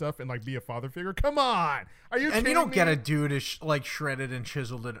handyman stuff and like be a father figure. Come on, are you? And you don't me? get a dude as like shredded and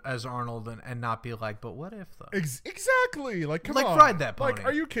chiseled as Arnold and not be like, but what if though? Exactly. Like, come like, on. ride that pony. Like,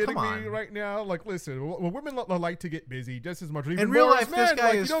 are you kidding Come me on. right now? Like, listen, women like to get busy just as much. Even In real more life, as men. this guy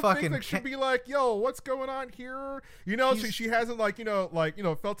like, is you don't fucking think, like, should be like, yo, what's going on here? You know, so she hasn't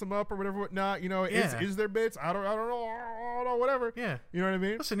felt him up or whatever, whatnot. You know, is there bits? I don't know, whatever. Yeah. You know what I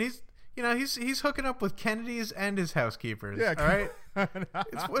mean? Listen, he's hooking up with Kennedy's and his housekeepers. Yeah. All right.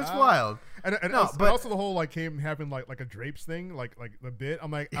 It's wild. And also the whole like happened like a Drapes thing, like the bit.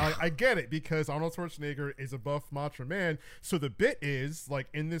 I'm like, I get it because Arnold Schwarzenegger is a buff macho man. So the bit is like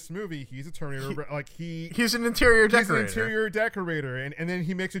in this movie, he's a Terminator, he's an interior decorator. He's an interior decorator, and then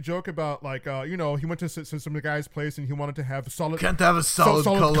he makes a joke about like he went to some guy's place and he wanted to have can't have a solid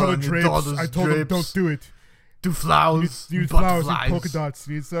color on your daughter's I told him don't do it. Do flowers, use flowers and polka dots.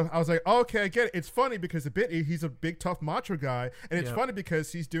 Stuff. I was like, okay, I get it. It's funny because he's a big tough macho guy, and it's funny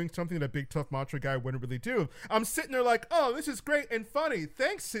because he's doing something that a big tough macho guy wouldn't really do. I'm sitting there like, oh, this is great and funny.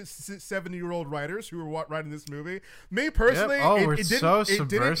 Thanks, 70-year-old writers who were writing this movie. Me personally, it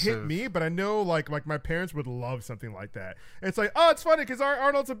didn't hit me, but I know like my parents would love something like that. It's like, oh, it's funny because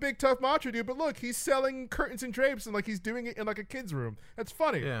Arnold's a big tough macho dude, but look, he's selling curtains and drapes and like he's doing it in like a kid's room. That's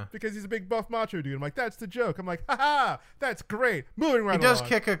funny because he's a big buff macho dude. I'm like, that's the joke. I'm like, haha, that's great. Moving right along.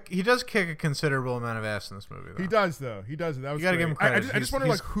 He does kick a considerable amount of ass in this movie, though. He does, though. He does. That was you gotta great. give him credit. I just wonder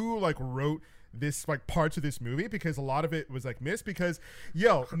like who like wrote this like parts of this movie because a lot of it was like missed because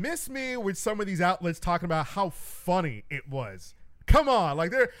miss me with some of these outlets talking about how funny it was. Come on,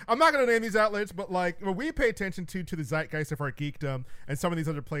 like I'm not gonna name these outlets, but like we pay attention to the zeitgeist of our geekdom and some of these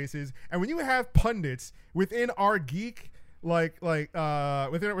other places, and when you have pundits within our geek. Within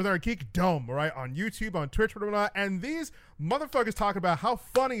our geek dome, right, on YouTube, on Twitch, whatever, and these motherfuckers talking about how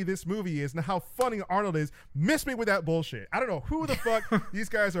funny this movie is and how funny Arnold is. Miss me with that bullshit. I don't know who the fuck these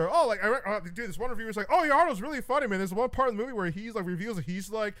guys are. Oh, like dude, this one reviewer's like, oh, yeah, Arnold's really funny, man. There's one part of the movie where he's like reveals that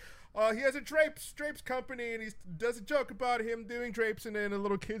he's like. He has a drapes company, and he does a joke about him doing drapes in a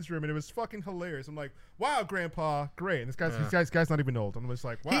little kid's room, and it was fucking hilarious. I'm like, wow, Grandpa, great. And this guy's not even old. I'm just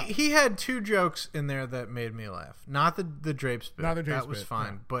like, wow. He had two jokes in there that made me laugh. Not the drapes bit. Not the drapes that was bit,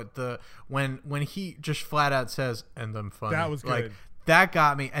 fine. But when he just flat out says, and I'm funny. That was good. Like, that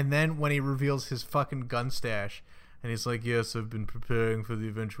got me. And then when he reveals his fucking gun stash, and he's like, yes, I've been preparing for the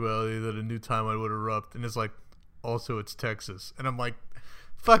eventuality that a new timeline would erupt. And it's like, also it's Texas. And I'm like,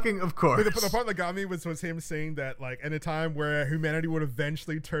 fucking of course. The part that got me was him saying that like in a time where humanity would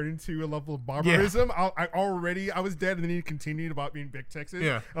eventually turn into a level of barbarism, I was dead, and then he continued about being Big Texas.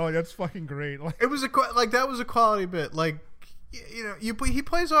 Yeah. Oh, like, that's fucking great. Like, it was that was a quality bit. Like, you know, he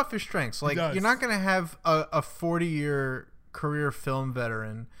plays off his strengths. Like, you're not gonna have a 40-year career film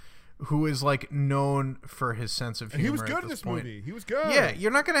veteran who is like known for his sense of humor. And he was good in this movie. He was good. Yeah,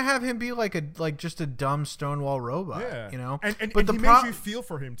 you're not gonna have him be just a dumb Stonewall robot. Yeah, you know. And he made you feel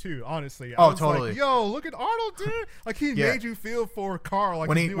for him too. Honestly. Oh, totally. Like, yo, look at Arnold, dude. Like he made you feel for Carl. Like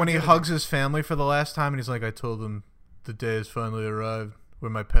when he hugs his family for the last time, and he's like, "I told them the day has finally arrived where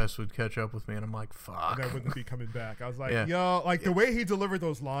my pest would catch up with me," and I'm like, "Fuck." And I wouldn't be coming back. I was like, yo, like the way he delivered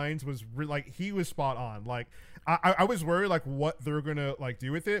those lines was like he was spot on. Like. I was worried like what they're gonna like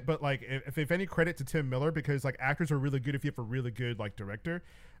do with it, but like if any credit to Tim Miller because like actors are really good if you have a really good like director,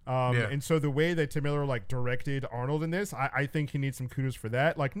 and so the way that Tim Miller like directed Arnold in this, I think he needs some kudos for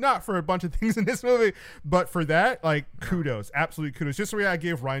that. Like not for a bunch of things in this movie, but for that like kudos, absolute kudos. Just the way I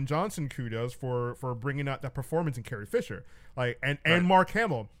gave Ryan Johnson kudos for bringing out that performance in Carrie Fisher, like and Mark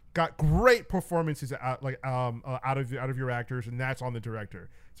Hamill got great performances out of your actors, and that's on the director.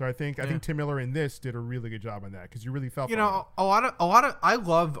 So I think Tim Miller in this did a really good job on that because you really felt a lot of I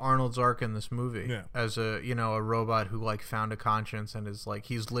love Arnold's arc in this movie as a robot who like found a conscience and is like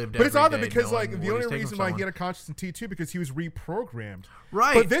he's lived. But it's odd because like the only reason why he had a conscience in T2 because he was reprogrammed.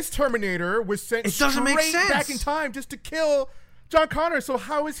 Right. But this Terminator was sent straight back in time just to kill John Connor. So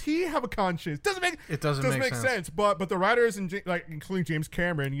how does he have a conscience? It doesn't make sense. But the writers and like including James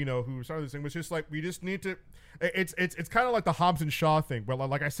Cameron, who started this thing, was just like we just need to. It's kind of like the Hobbs and Shaw thing, where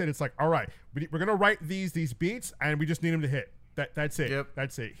like I said, it's like all right, we're gonna write these beats, and we just need him to hit. That's it. Yep.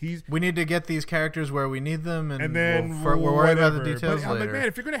 That's it. We need to get these characters where we need them, and then we're worried about the details later. I'm later. like, man,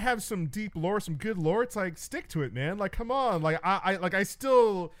 if you're gonna have some deep lore, some good lore, it's like stick to it, man. Like, come on. Like I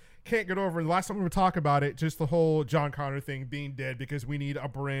still can't get over. And the last time we were talking about it, just the whole John Connor thing being dead because we need a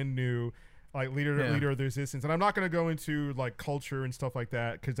brand new like leader of the resistance. And I'm not going to go into like culture and stuff like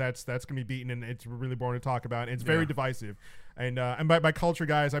that because that's going to be beaten and it's really boring to talk about. And it's very divisive. And by culture,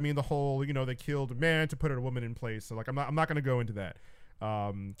 guys, I mean the whole, they killed a man to put a woman in place. So like I'm not going to go into that.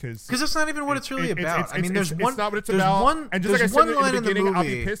 Because that's not even what it's really about. I mean, there's it's not what it's about. And just like I said in the beginning, I'll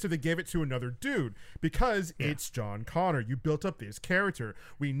be pissed if they gave it to another dude because it's John Connor. You built up this character.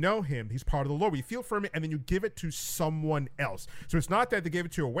 We know him. He's part of the lore. We feel for him, and then you give it to someone else. So it's not that they gave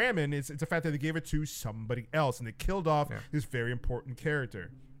it to a woman. It's the fact that they gave it to somebody else, and they killed off this very important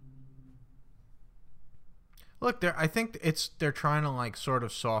character. Look, I think they're trying to like sort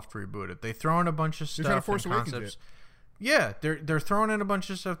of soft reboot it. They throw in a bunch of stuff. They're trying to Force Awakens it. Yeah, they're throwing in a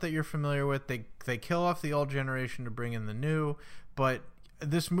bunch of stuff that you're familiar with. They kill off the old generation to bring in the new, but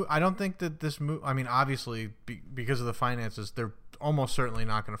I don't think that this movie. I mean, obviously, because of the finances, they're almost certainly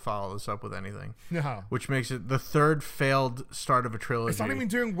not going to follow this up with anything. No, which makes it the third failed start of a trilogy. It's not even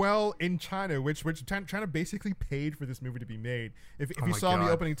doing well in China, which China basically paid for this movie to be made. If you saw in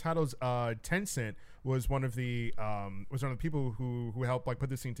the opening titles, Tencent was one of the people who helped like put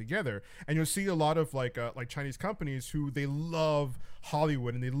this thing together, and you'll see a lot of like Chinese companies who they love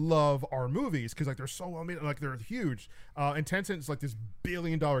Hollywood and they love our movies because like they're so well made, like they're huge. And Tencent is like this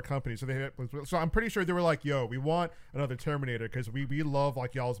billion-dollar company, so I'm pretty sure they were like, "Yo, we want another Terminator because we love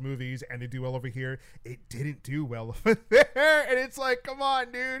like y'all's movies and they do well over here." It didn't do well over there, and it's like, come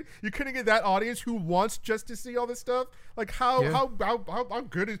on, dude, you couldn't get that audience who wants just to see all this stuff. Like how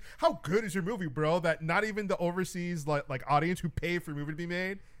good is your movie, bro? That not even the overseas like audience who pay for a movie to be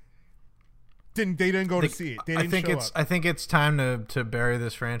made didn't go to see it. I think it's time to bury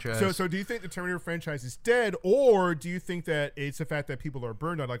this franchise. So do you think the Terminator franchise is dead, or do you think that it's the fact that people are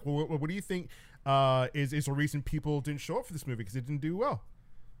burned out? Like, what do you think is the reason people didn't show up for this movie because it didn't do well?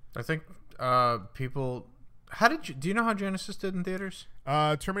 I think people. Do you know how Genesis did in theaters?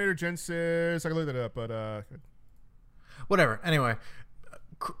 Terminator Genesis. I can look that up, but whatever. Anyway,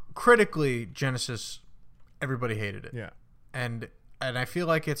 critically, Genesis, everybody hated it. Yeah, and I feel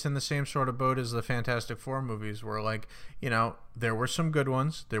like it's in the same sort of boat as the Fantastic Four movies, where like there were some good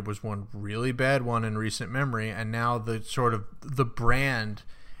ones, there was one really bad one in recent memory, and now the brand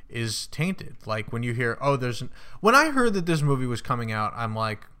is tainted. Like when you hear, when I heard that this movie was coming out, I'm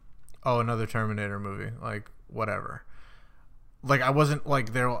like, oh, another Terminator movie, like whatever. Like I wasn't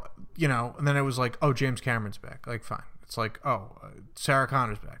like there, and then it was like, oh, James Cameron's back, like fine. It's like, oh, Sarah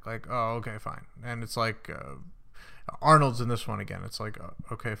Connor's back, like, oh, okay, fine. And it's like Arnold's in this one again. It's like, oh,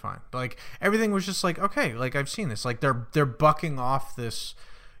 okay, fine. Like everything was just like, okay, like I've seen this. Like they're bucking off this,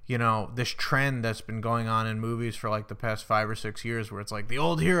 this trend that's been going on in movies for like the past 5 or 6 years, where it's like the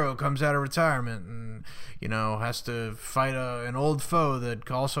old hero comes out of retirement and has to fight an old foe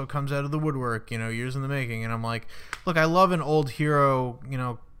that also comes out of the woodwork, years in the making. And I'm like, look, I love an old hero,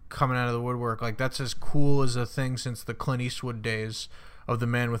 coming out of the woodwork. Like that's as cool as a thing since the Clint Eastwood days of The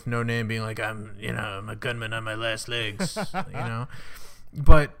Man with No Name being like, I'm a gunman on my last legs,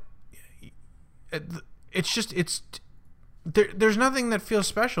 But there's nothing that feels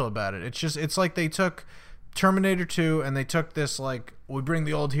special about it. It's like they took Terminator 2 and they took this, like, we bring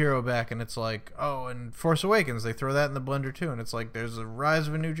the old hero back, and it's like, oh, and Force Awakens, they throw that in the blender too, and it's like there's a rise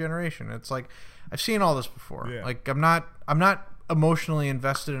of a new generation. It's like I've seen all this before. Yeah. Like I'm not emotionally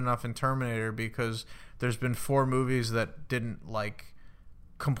invested enough in Terminator because there's been 4 movies that didn't like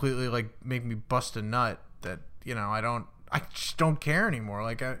completely like make me bust a nut that I just don't care anymore.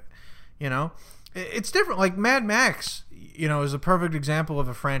 Like it's different. Like Mad Max is a perfect example of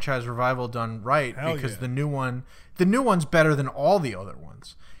a franchise revival done right. Hell because the new one's better than all the other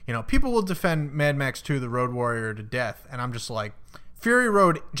ones. People will defend Mad Max 2 The Road Warrior to death, and I'm just like, Fury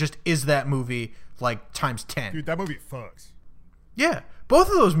Road just is that movie like times 10. Dude, that movie fucks. Yeah, both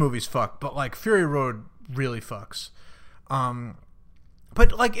of those movies fuck, but like Fury Road really fucks.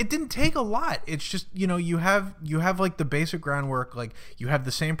 But like it didn't take a lot. It's just you have like the basic groundwork. Like you have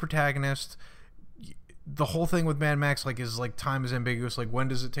the same protagonist. The whole thing with Mad Max is like time is ambiguous. Like when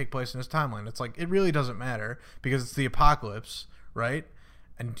does it take place in his timeline? It's like it really doesn't matter because it's the apocalypse, right?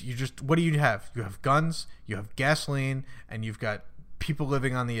 And what do you have? You have guns, you have gasoline, and you've got people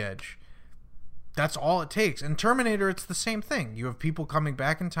living on the edge. That's all it takes. In Terminator, it's the same thing. You have people coming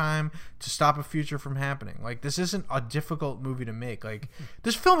back in time to stop a future from happening. Like, this isn't a difficult movie to make. Like,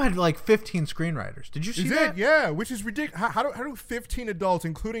 this film had like 15 screenwriters. Did you see that? Yeah, which is ridiculous. How do 15 adults,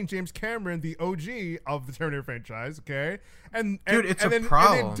 including James Cameron, the OG of the Terminator franchise, okay? Dude, it's a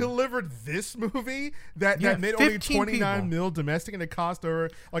problem. And then delivered this movie that made only 29 mil domestic, and it cost over,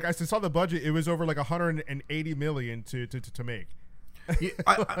 like I saw the budget, it was over like 180 million to make.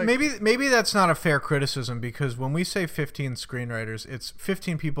 Maybe that's not a fair criticism, because when we say 15 screenwriters, it's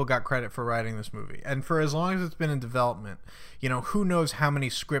 15 people got credit for writing this movie, and for as long as it's been in development, who knows how many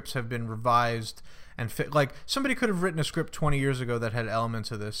scripts have been revised and fit. Like, somebody could have written a script 20 years ago that had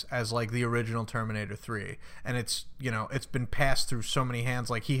elements of this as like the original Terminator 3, and it's been passed through so many hands,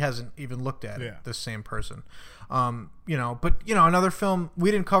 like he hasn't even looked at it, this same person. But another film,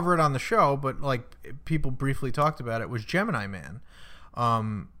 we didn't cover it on the show, but like people briefly talked about it, was Gemini Man.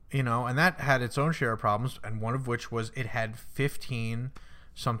 And that had its own share of problems, and one of which was it had 15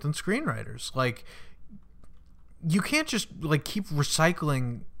 something screenwriters. Like, you can't just like keep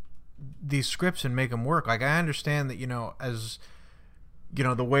recycling these scripts and make them work. Like, I understand that, as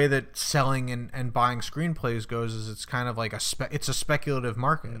the way that selling and buying screenplays goes is it's kind of like it's a speculative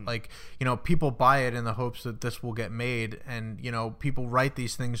market. Like, people buy it in the hopes that this will get made, and people write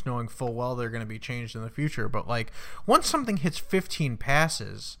these things knowing full well they're going to be changed in the future. But like, once something hits 15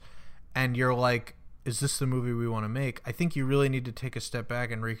 passes and you're like, is this the movie we want to make? I think you really need to take a step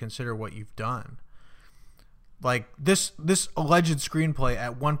back and reconsider what you've done. Like, this alleged screenplay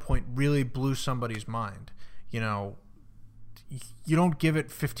at one point really blew somebody's mind. You don't give it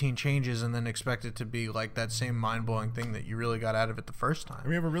 15 changes and then expect it to be like that same mind-blowing thing that you really got out of it the first time. And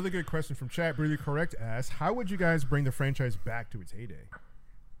we have a really good question from chat. Really Correct asks, how would you guys bring the franchise back to its heyday?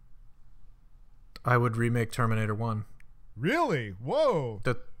 I would remake Terminator 1. Really? Whoa.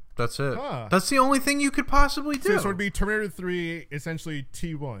 That's it. Huh. That's the only thing you could possibly do. So this would be Terminator 3, essentially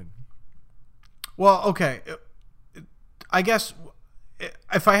T1. Well, okay. I guess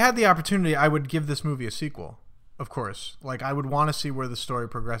if I had the opportunity, I would give this movie a sequel. Of course. Like, I would want to see where the story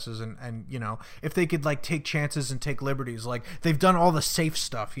progresses, and if they could like take chances and take liberties. Like, they've done all the safe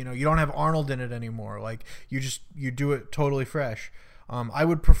stuff. You don't have Arnold in it anymore. Like, you do it totally fresh. I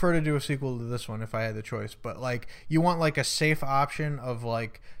would prefer to do a sequel to this one if I had the choice. But like, you want like a safe option of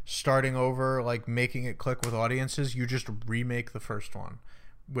like starting over, like making it click with audiences. You just remake the first one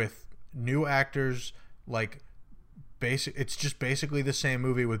with new actors. Like, it's just basically the same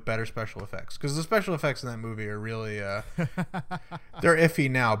movie with better special effects, because the special effects in that movie are really they're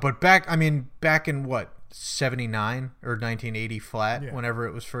iffy now, but back in what, 79 or 1980 flat, whenever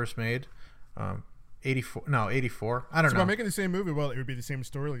it was first made, 84 I don't know. By making the same movie, well, it would be the same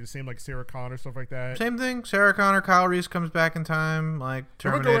story, like the same like Sarah Connor, stuff like that. Same thing. Sarah Connor, Kyle Reese comes back in time. Like,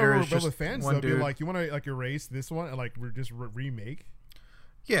 Terminator is just fans, one they'll dude. be like, you want to like erase this one and like just remake.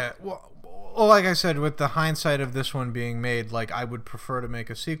 Yeah, well, like I said, with the hindsight of this one being made, like, I would prefer to make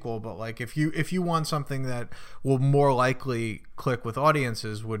a sequel. But like, if you want something that will more likely click with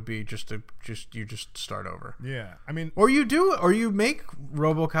audiences, would be just start over. Yeah, I mean, or you make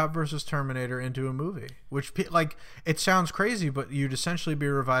RoboCop versus Terminator into a movie, which, like, it sounds crazy, but you'd essentially be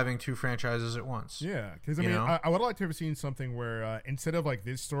reviving two franchises at once. Yeah, because I mean, I would like to have seen something where instead of like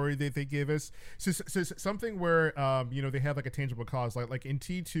this story that they give us, so something where they have like a tangible cause, like in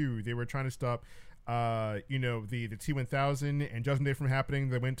T2 they were trying to stop the T-1000 and Judgment Day from happening.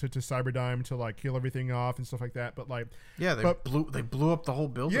 They went to Cyberdyne to like kill everything off and stuff like that. But like, yeah, they blew up the whole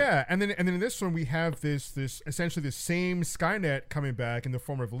building. Yeah, and then in this one we have this essentially the same Skynet coming back in the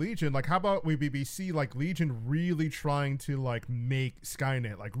form of Legion. Like, how about we see like Legion really trying to like make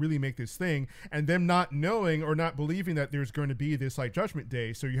Skynet, like really make this thing, and them not knowing or not believing that there's going to be this like Judgment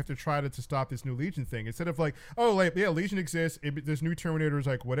Day. So you have to try to stop this new Legion thing instead of like, oh, like, yeah, Legion exists. There's new Terminators,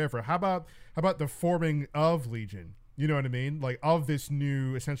 like whatever. How about the forming of Legion? You know what I mean? Like, of this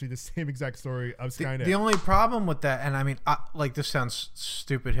new, essentially the same exact story of Skynet. The only problem with that, and I mean, like, this sounds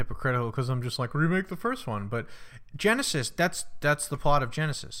stupid, hypocritical, because I'm just like, remake the first one. But Genesis, that's the plot of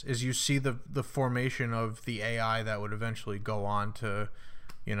Genesis, is you see the formation of the AI that would eventually go on to,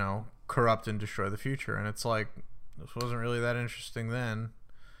 corrupt and destroy the future. And it's like, this wasn't really that interesting then,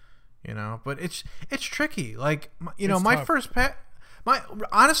 But it's tricky. Like, my tough. First pet.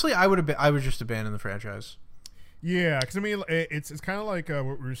 Honestly, I would just abandon the franchise. Yeah, because I mean, it's kind of like what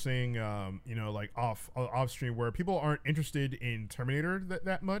we were saying, like off stream, where people aren't interested in Terminator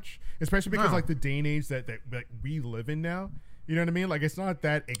that much, especially because like the day and age that we live in now. You know what I mean? Like, it's not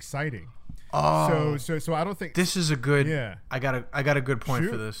that exciting. Oh, so I don't think this is a good. Yeah, I got a good point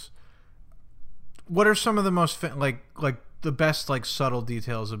for this. What are some of the most like the best like subtle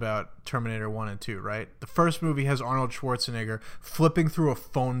details about Terminator 1 and 2, right? The first movie has Arnold Schwarzenegger flipping through a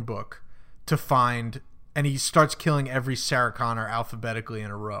phone book to find, and he starts killing every Sarah Connor alphabetically in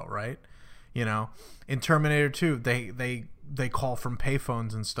a row, right? In Terminator 2, they call from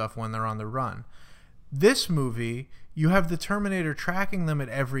payphones and stuff when they're on the run. This movie, you have the Terminator tracking them at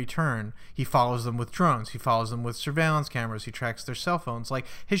every turn. He follows them with drones. He follows them with surveillance cameras. He tracks their cell phones. Like,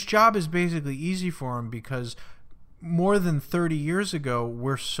 his job is basically easy for him because more than 30 years ago,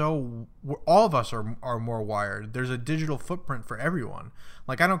 all of us are more wired. There's a digital footprint for everyone.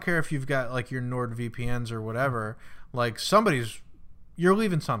 Like, I don't care if you've got like your NordVPNs or whatever, like you're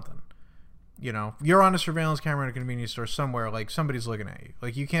leaving something. You know, you're on a surveillance camera in a convenience store somewhere, like somebody's looking at you.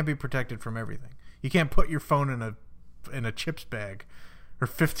 Like, you can't be protected from everything. You can't put your phone in a chips bag or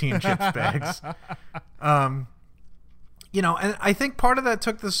 15 chips bags. You know, and I think part of that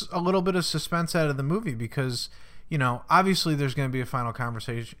took a little bit of suspense out of the movie because, you know, obviously there's going to be a final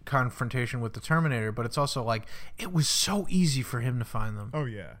confrontation with the Terminator, but it's also like it was so easy for him to find them. Oh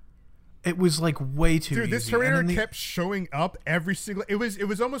yeah. It was like way too easy. Dude, this Terminator kept showing up every single. It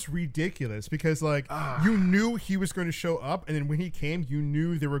was almost ridiculous because like you knew he was going to show up, and then when he came, you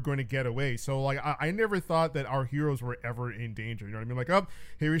knew they were going to get away. So like I never thought that our heroes were ever in danger. You know what I mean? Like, oh,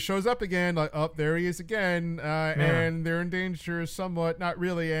 here he shows up again. Like, oh, there he is again, and they're in danger somewhat, not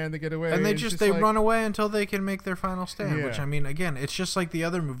really, and they get away. And they run away until they can make their final stand. Which, I mean, again, it's just like the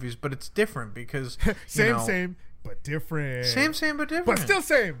other movies, but it's different because same but different. Same but different. But still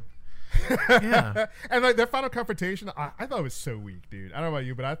same. Yeah. And like their final confrontation, I thought it was so weak, dude. I don't know about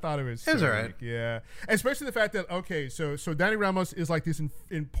you, but I thought it was so weak. Yeah. Especially the fact that, okay, so Dani Ramos is like this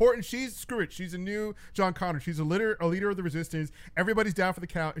important, she's a new John Connor. She's a leader of the resistance. Everybody's down for the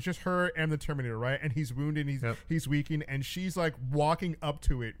count. It's just her and the Terminator, right? And he's wounded, he's weakened, and she's like walking up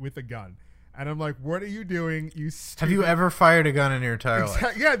to it with a gun. And I'm like, what are you doing? Have you ever fired a gun in your entire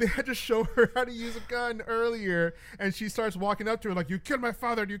life? Yeah, they had to show her how to use a gun earlier. And she starts walking up to her like, you killed my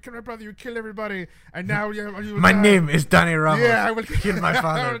father, you killed my brother, you killed everybody. And now you my name is Dani Ramos. Yeah, I will kill my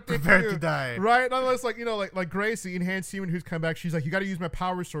father. Prepare to die. Right? And unless, like, you know, like Grace, the enhanced human who's come back, she's like, you got to use my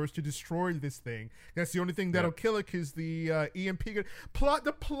power source to destroy this thing. That's the only thing that'll kill it because the EMP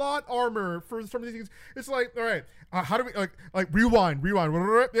the plot armor for some of these things. It's like, all right, how do we like rewind?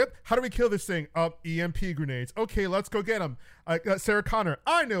 Yep. How do we kill this thing? EMP grenades. Okay, let's go get him. Sarah Connor,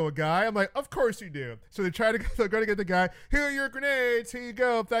 I know a guy. I'm like, of course you do. So they're go to get the guy. Here are your grenades. Here you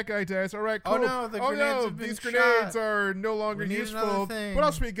go. If that guy dies, all right, cool. Oh no, these grenades are no longer useful. What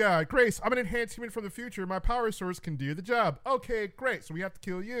else we got? Grace, I'm an enhanced human from the future. My power source can do the job. Okay, great. So we have to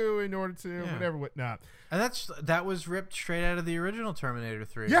kill you in order to whatnot. And that was ripped straight out of the original Terminator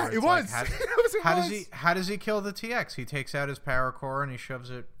 3. Yeah, it was. Like, how does he kill the TX? He takes out his power core and he shoves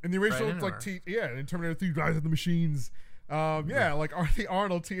it in the original in Terminator 3 Rise of the Machines. Like the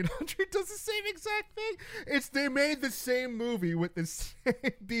Arnold T-800 does the same exact thing. They made the same movie with the same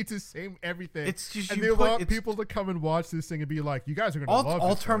beats, the same everything. It's just and they want people to come and watch this thing and be like, you guys are gonna love this.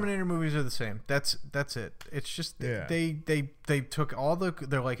 All Terminator movies are the same. That's it. It's just they took all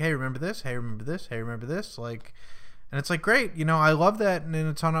they're like, hey, remember this? Hey, remember this? Hey, remember this? Like, and it's like, great, you know, I love that in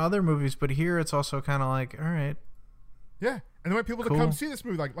a ton of other movies, but here it's also kind of like, all right. Yeah, and they want people to come see this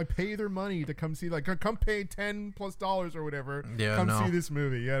movie, like pay their money to come see, like come pay $10+ or whatever. Yeah, come see this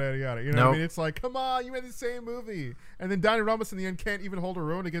movie, yada yada. You know what I mean? It's like, come on, you made the same movie, and then Dani Ramos in the end can't even hold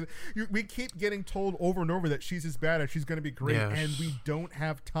her own against. We keep getting told over and over that she's as bad as she's going to be great, and we don't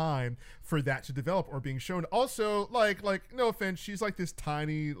have time for that to develop or being shown. Also, like no offense, she's like this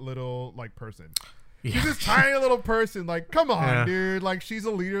tiny little person. Yeah. She's this tiny little person. Like, come on, dude. Like, she's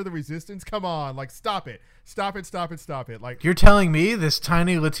a leader of the resistance. Come on. Like, stop it. Like, you're telling me this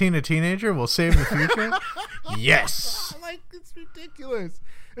tiny Latina teenager will save the future? Yes. Like, it's ridiculous.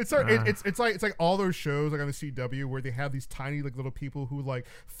 It's like all those shows like on the CW where they have these tiny like little people who like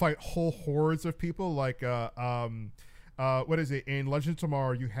fight whole hordes of people. Like, what is it in Legends of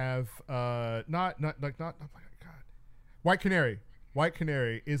Tomorrow? You have oh my God, White Canary. White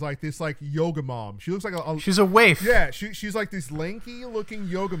Canary is like this like yoga mom. She looks like she's a waif. Yeah, she's like this lanky looking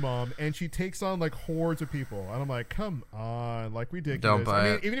yoga mom, and she takes on like hordes of people. And I'm like, come on, like ridiculous. Don't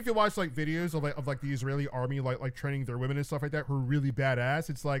buy it. Even if you watch like videos of the Israeli army like training their women and stuff like that, who are really badass,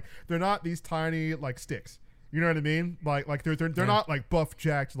 it's like they're not these tiny like sticks. You know what I mean? Like they're not like buff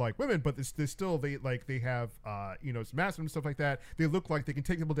jacked like women, but they still they have some massive and stuff like that. They look like they can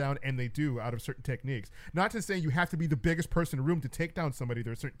take people down, and they do out of certain techniques. Not to say you have to be the biggest person in the room to take down somebody.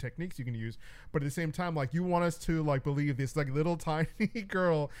 There are certain techniques you can use, but at the same time, like you want us to like believe this like little tiny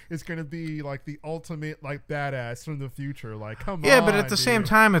girl is gonna be like the ultimate like badass from the future. Like come on. Yeah, but at the same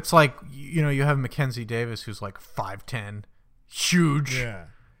time, it's like you have Mackenzie Davis who's like 5'10", huge. Yeah.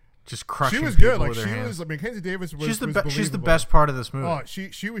 Just crushing. She was good. Like she was. Mackenzie Davis was. She's the best part of this movie. Oh,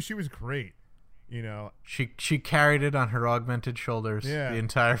 she was great. You know, she carried it on her augmented shoulders the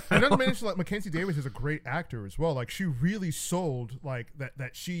entire film. And not to mention, like, Mackenzie Davis is a great actor as well. Like, she really sold like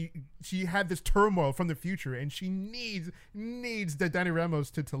that she had this turmoil from the future, and she needs that Danny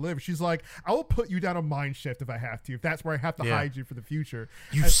Ramos to live. She's like, I will put you down a mine shaft if I have to, if that's where I have to hide you for the future.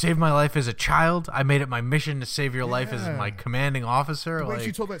 You saved my life as a child. I made it my mission to save your life as my commanding officer. The way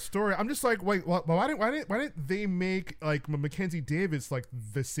she told that story, I'm just like, wait, why didn't they make like Mackenzie Davis like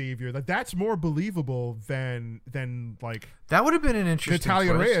the savior? Like, that's more believable than like that would have been an interesting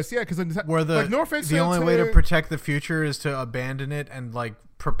Natalia twist. Reyes, because where the only way to protect the future is to abandon it and like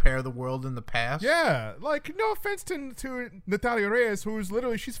prepare the world in the past. Yeah, like, no offense to Natalia Reyes, who's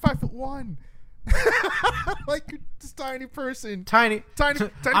literally, she's 5'1". Like, this tiny person, tiny I'm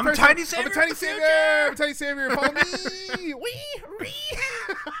person. a tiny savior. I'm a tiny savior. I'm a tiny savior. Follow me. Wee.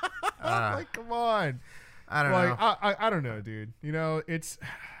 Like, come on. I don't know. I don't know, dude. You know, it's.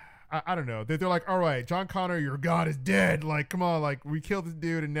 I don't know. They're like, all right, John Connor, your god is dead. Like, come on, like, we killed this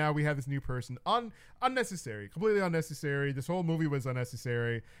dude, and now we have this new person. Unnecessary, completely unnecessary. This whole movie was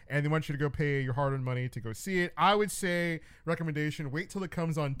unnecessary, and they want you to go pay your hard-earned money to go see it. I would say, recommendation: wait till it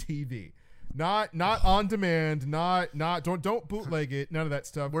comes on TV. Not on demand, don't bootleg it, none of that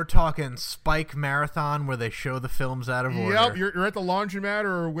stuff. We're talking Spike Marathon where they show the films out of order. Yep, you're at the laundromat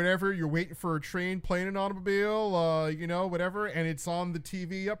or whatever, you're waiting for a train, plane, an automobile, you know, whatever, and it's on the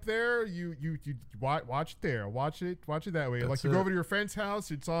TV up there. You watch it there. Watch it that way. Like, you go over to your friend's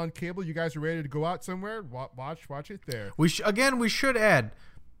house, it's on cable, you guys are ready to go out somewhere, watch it there. We should add,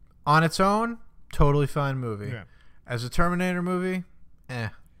 on its own, totally fine movie. Yeah. As a Terminator movie,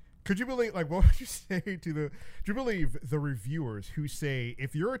 Could you believe, like, what would you say do you believe the reviewers who say,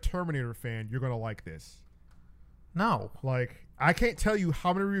 if you're a Terminator fan, you're going to like this? No. Like, I can't tell you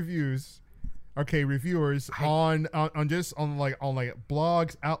how many reviewers on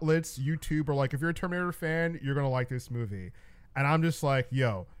blogs, outlets, YouTube, or like, if you're a Terminator fan, you're going to like this movie. And I'm just like,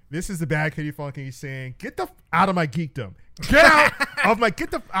 yo, this is the Bad Kitty Funky saying, get the out of my geekdom. Get out of my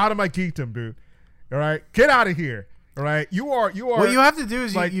geekdom, dude. All right? Get out of here. All right, you are. What you have to do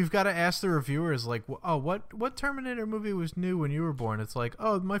is, like, you've got to ask the reviewers, like, oh, what Terminator movie was new when you were born? It's like,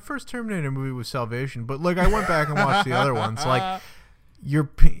 oh, my first Terminator movie was Salvation, but like, I went back and watched the other ones. Like,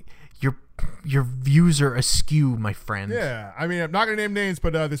 your views are askew, my friend. Yeah, I mean, I'm not gonna name names,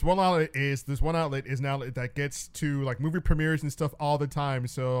 but this one outlet is an outlet that gets to like movie premieres and stuff all the time.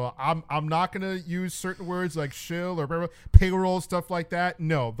 So I'm not gonna use certain words like shill or payroll, stuff like that.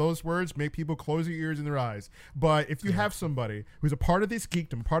 No, those words make people close their ears and their eyes. But if you have somebody who's a part of this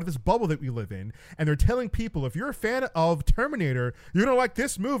geekdom, part of this bubble that we live in, and they're telling people, if you're a fan of Terminator, you're gonna like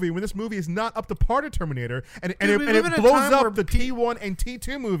this movie when this movie is not up to par to Terminator, and it blows up the T1 and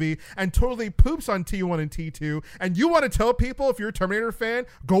T2 movie and totally poops on T1 and T2, and you want to tell people, if you're a Terminator fan,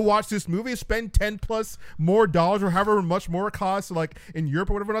 go watch this movie, spend $10+ more or however much more it costs, like in Europe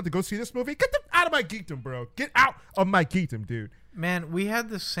or whatever, not to go see this movie? Get out of my geekdom, bro. Get out of my geekdom, dude. Man, we had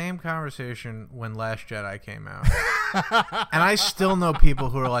the same conversation when Last Jedi came out. And I still know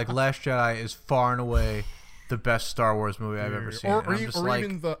people who are like, Last Jedi is far and away the best Star Wars movie I've ever seen. Or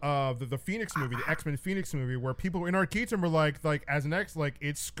even the Phoenix movie, the X-Men Phoenix movie, where people in our geekdom were like as an X, like,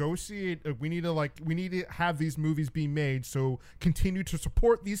 it's go see it. We need to have these movies be made. So continue to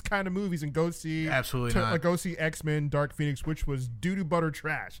support these kind of movies and go see. Absolutely not. Like, go see X-Men Dark Phoenix, which was doo-doo butter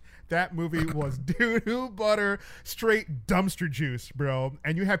trash. That movie was doo-doo butter, straight dumpster juice, bro.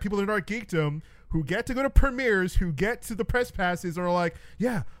 And you have people in our geekdom who get to go to premieres, who get to the press passes, and are like,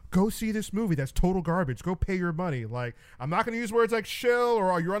 yeah, go see this movie. That's total garbage. Go pay your money. Like, I'm not going to use words like shill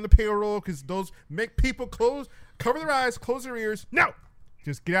or you're on the payroll, because those make people cover their eyes, close their ears. No,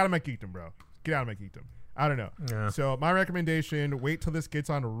 just get out of my geekdom, bro. Get out of my geekdom. I don't know. Yeah. So my recommendation: wait till this gets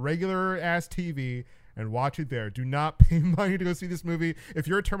on regular ass TV and watch it there. Do not pay money to go see this movie. If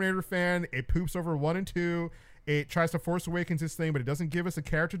you're a Terminator fan, it poops over 1 and 2. It tries to Force Awakens this thing, but it doesn't give us a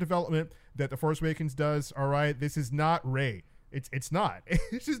character development that the Force Awakens does. All right, this is not Rey. It's not.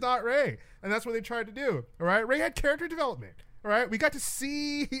 It's just not Rey, and that's what they tried to do. All right, Rey had character development. All right, we got to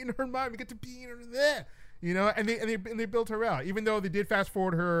see in her mind. We get to be in her there. You know, and they built her out, even though they did fast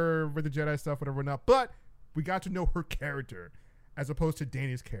forward her with the Jedi stuff, whatever, whatnot. But we got to know her character as opposed to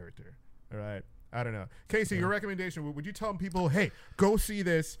Danny's character. All right, I don't know. Casey, your recommendation: would you tell people, hey, go see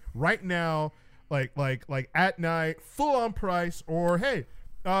this right now? Like at night, full on price, or hey,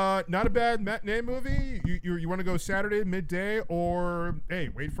 not a bad matinee movie. You want to go Saturday midday, or hey,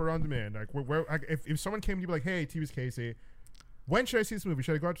 wait for it on demand. Like, if someone came to you like, hey, TV's Casey, when should I see this movie?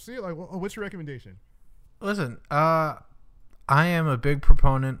 Should I go out to see it? Like, what's your recommendation? Listen, I am a big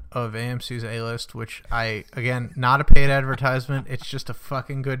proponent of AMC's A-List, which again, not a paid advertisement. It's just a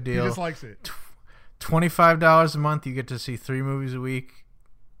fucking good deal. He just likes it. $25 a month, you get to see 3 movies a week.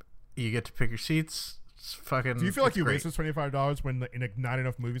 You get to pick your seats. It's fucking. Do you feel like you great. wasted $25 when not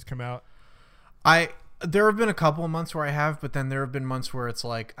enough movies come out? There have been a couple of months where I have, but then there have been months where it's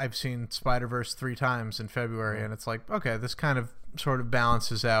like I've seen Spider-Verse 3 times in February, and it's like, okay, this kind of sort of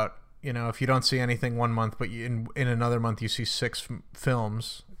balances out. You know, if you don't see anything one month, but in another month you see 6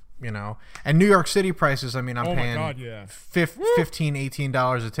 films, you know. And New York City prices, I mean, I'm paying $15,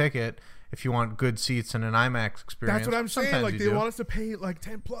 $18 a ticket if you want good seats and an IMAX experience. That's what I'm saying. Sometimes like you they do. want us to pay like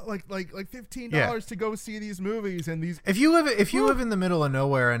 $15 to go see these movies and these. If you live in the middle of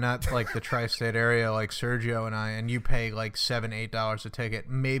nowhere and not like the tri-state area like Sergio and I, and you pay like $7-8 a ticket,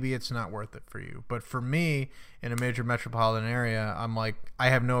 maybe it's not worth it for you. But for me, in a major metropolitan area, I'm like,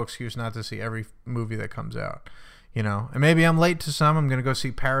 I have no excuse not to see every movie that comes out, you know. And maybe I'm late to some. I'm gonna go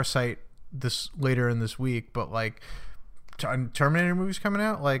see Parasite later in this week, but like Terminator movie's coming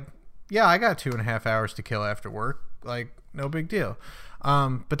out, like. Yeah, I got 2.5 hours to kill after work. Like, no big deal.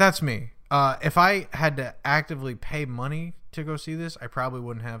 But that's me. If I had to actively pay money to go see this, I probably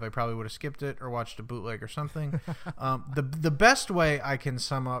wouldn't have. I probably would have skipped it or watched a bootleg or something. The best way I can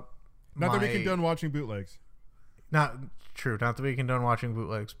sum up not that we condone watching bootlegs. Not true. Not that we condone watching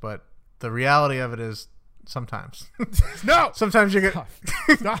bootlegs, but the reality of it is sometimes. No! Sometimes you get...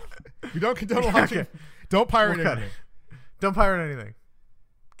 Stop. We don't condone watching. Okay. Don't pirate anything. Don't pirate anything.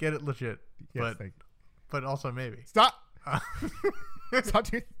 Get it legit, yes, but also maybe stop. Stop.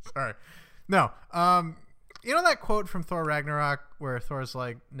 Sorry, no. You know that quote from Thor Ragnarok where Thor's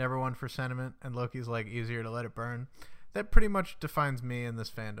like, "Never one for sentiment," and Loki's like, "Easier to let it burn." That pretty much defines me in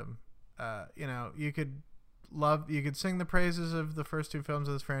this fandom. You know, you could sing the praises of the first 2 films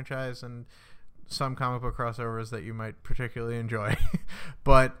of this franchise and some comic book crossovers that you might particularly enjoy,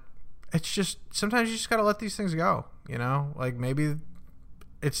 but it's just sometimes you just gotta let these things go. You know, like maybe.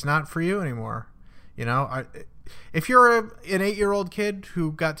 It's not for you anymore, you know. If you're an 8-year-old kid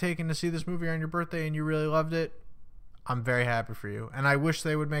who got taken to see this movie on your birthday and you really loved it, I'm very happy for you, and I wish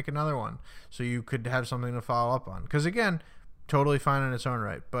they would make another one so you could have something to follow up on. Because again, totally fine in its own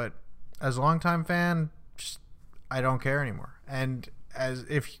right, but as a longtime fan, just I don't care anymore. And as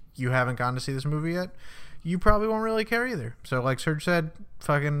if you haven't gone to see this movie yet, you probably won't really care either. So, like Serge said,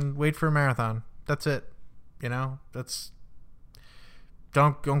 fucking wait for a marathon. That's it. You know, that's.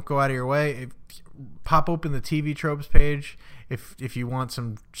 Don't go out of your way. Pop open the TV Tropes page if you want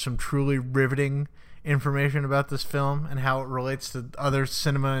some truly riveting information about this film and how it relates to other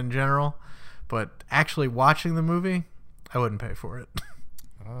cinema in general. But actually watching the movie, I wouldn't pay for it.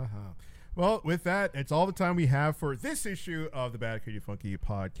 Well, with that, it's all the time we have for this issue of the Bad Kitty Funky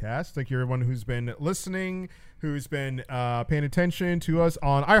podcast. Thank you, everyone who's been listening, who's been paying attention to us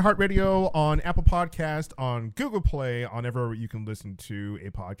on iHeartRadio, on Apple Podcast, on Google Play, on everywhere you can listen to a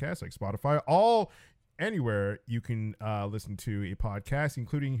podcast, like Spotify, anywhere you can listen to a podcast,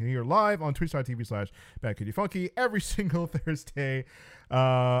 including here live on twitch.tv/BadKittyFunky every single Thursday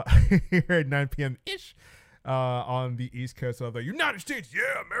here at 9 p.m.-ish. On the East Coast of the United States.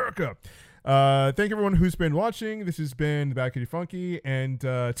 Yeah, America. Thank everyone who's been watching. This has been the Bad Kitty Funky and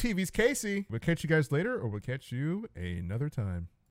TV's Casey. We'll catch you guys later, or we'll catch you another time.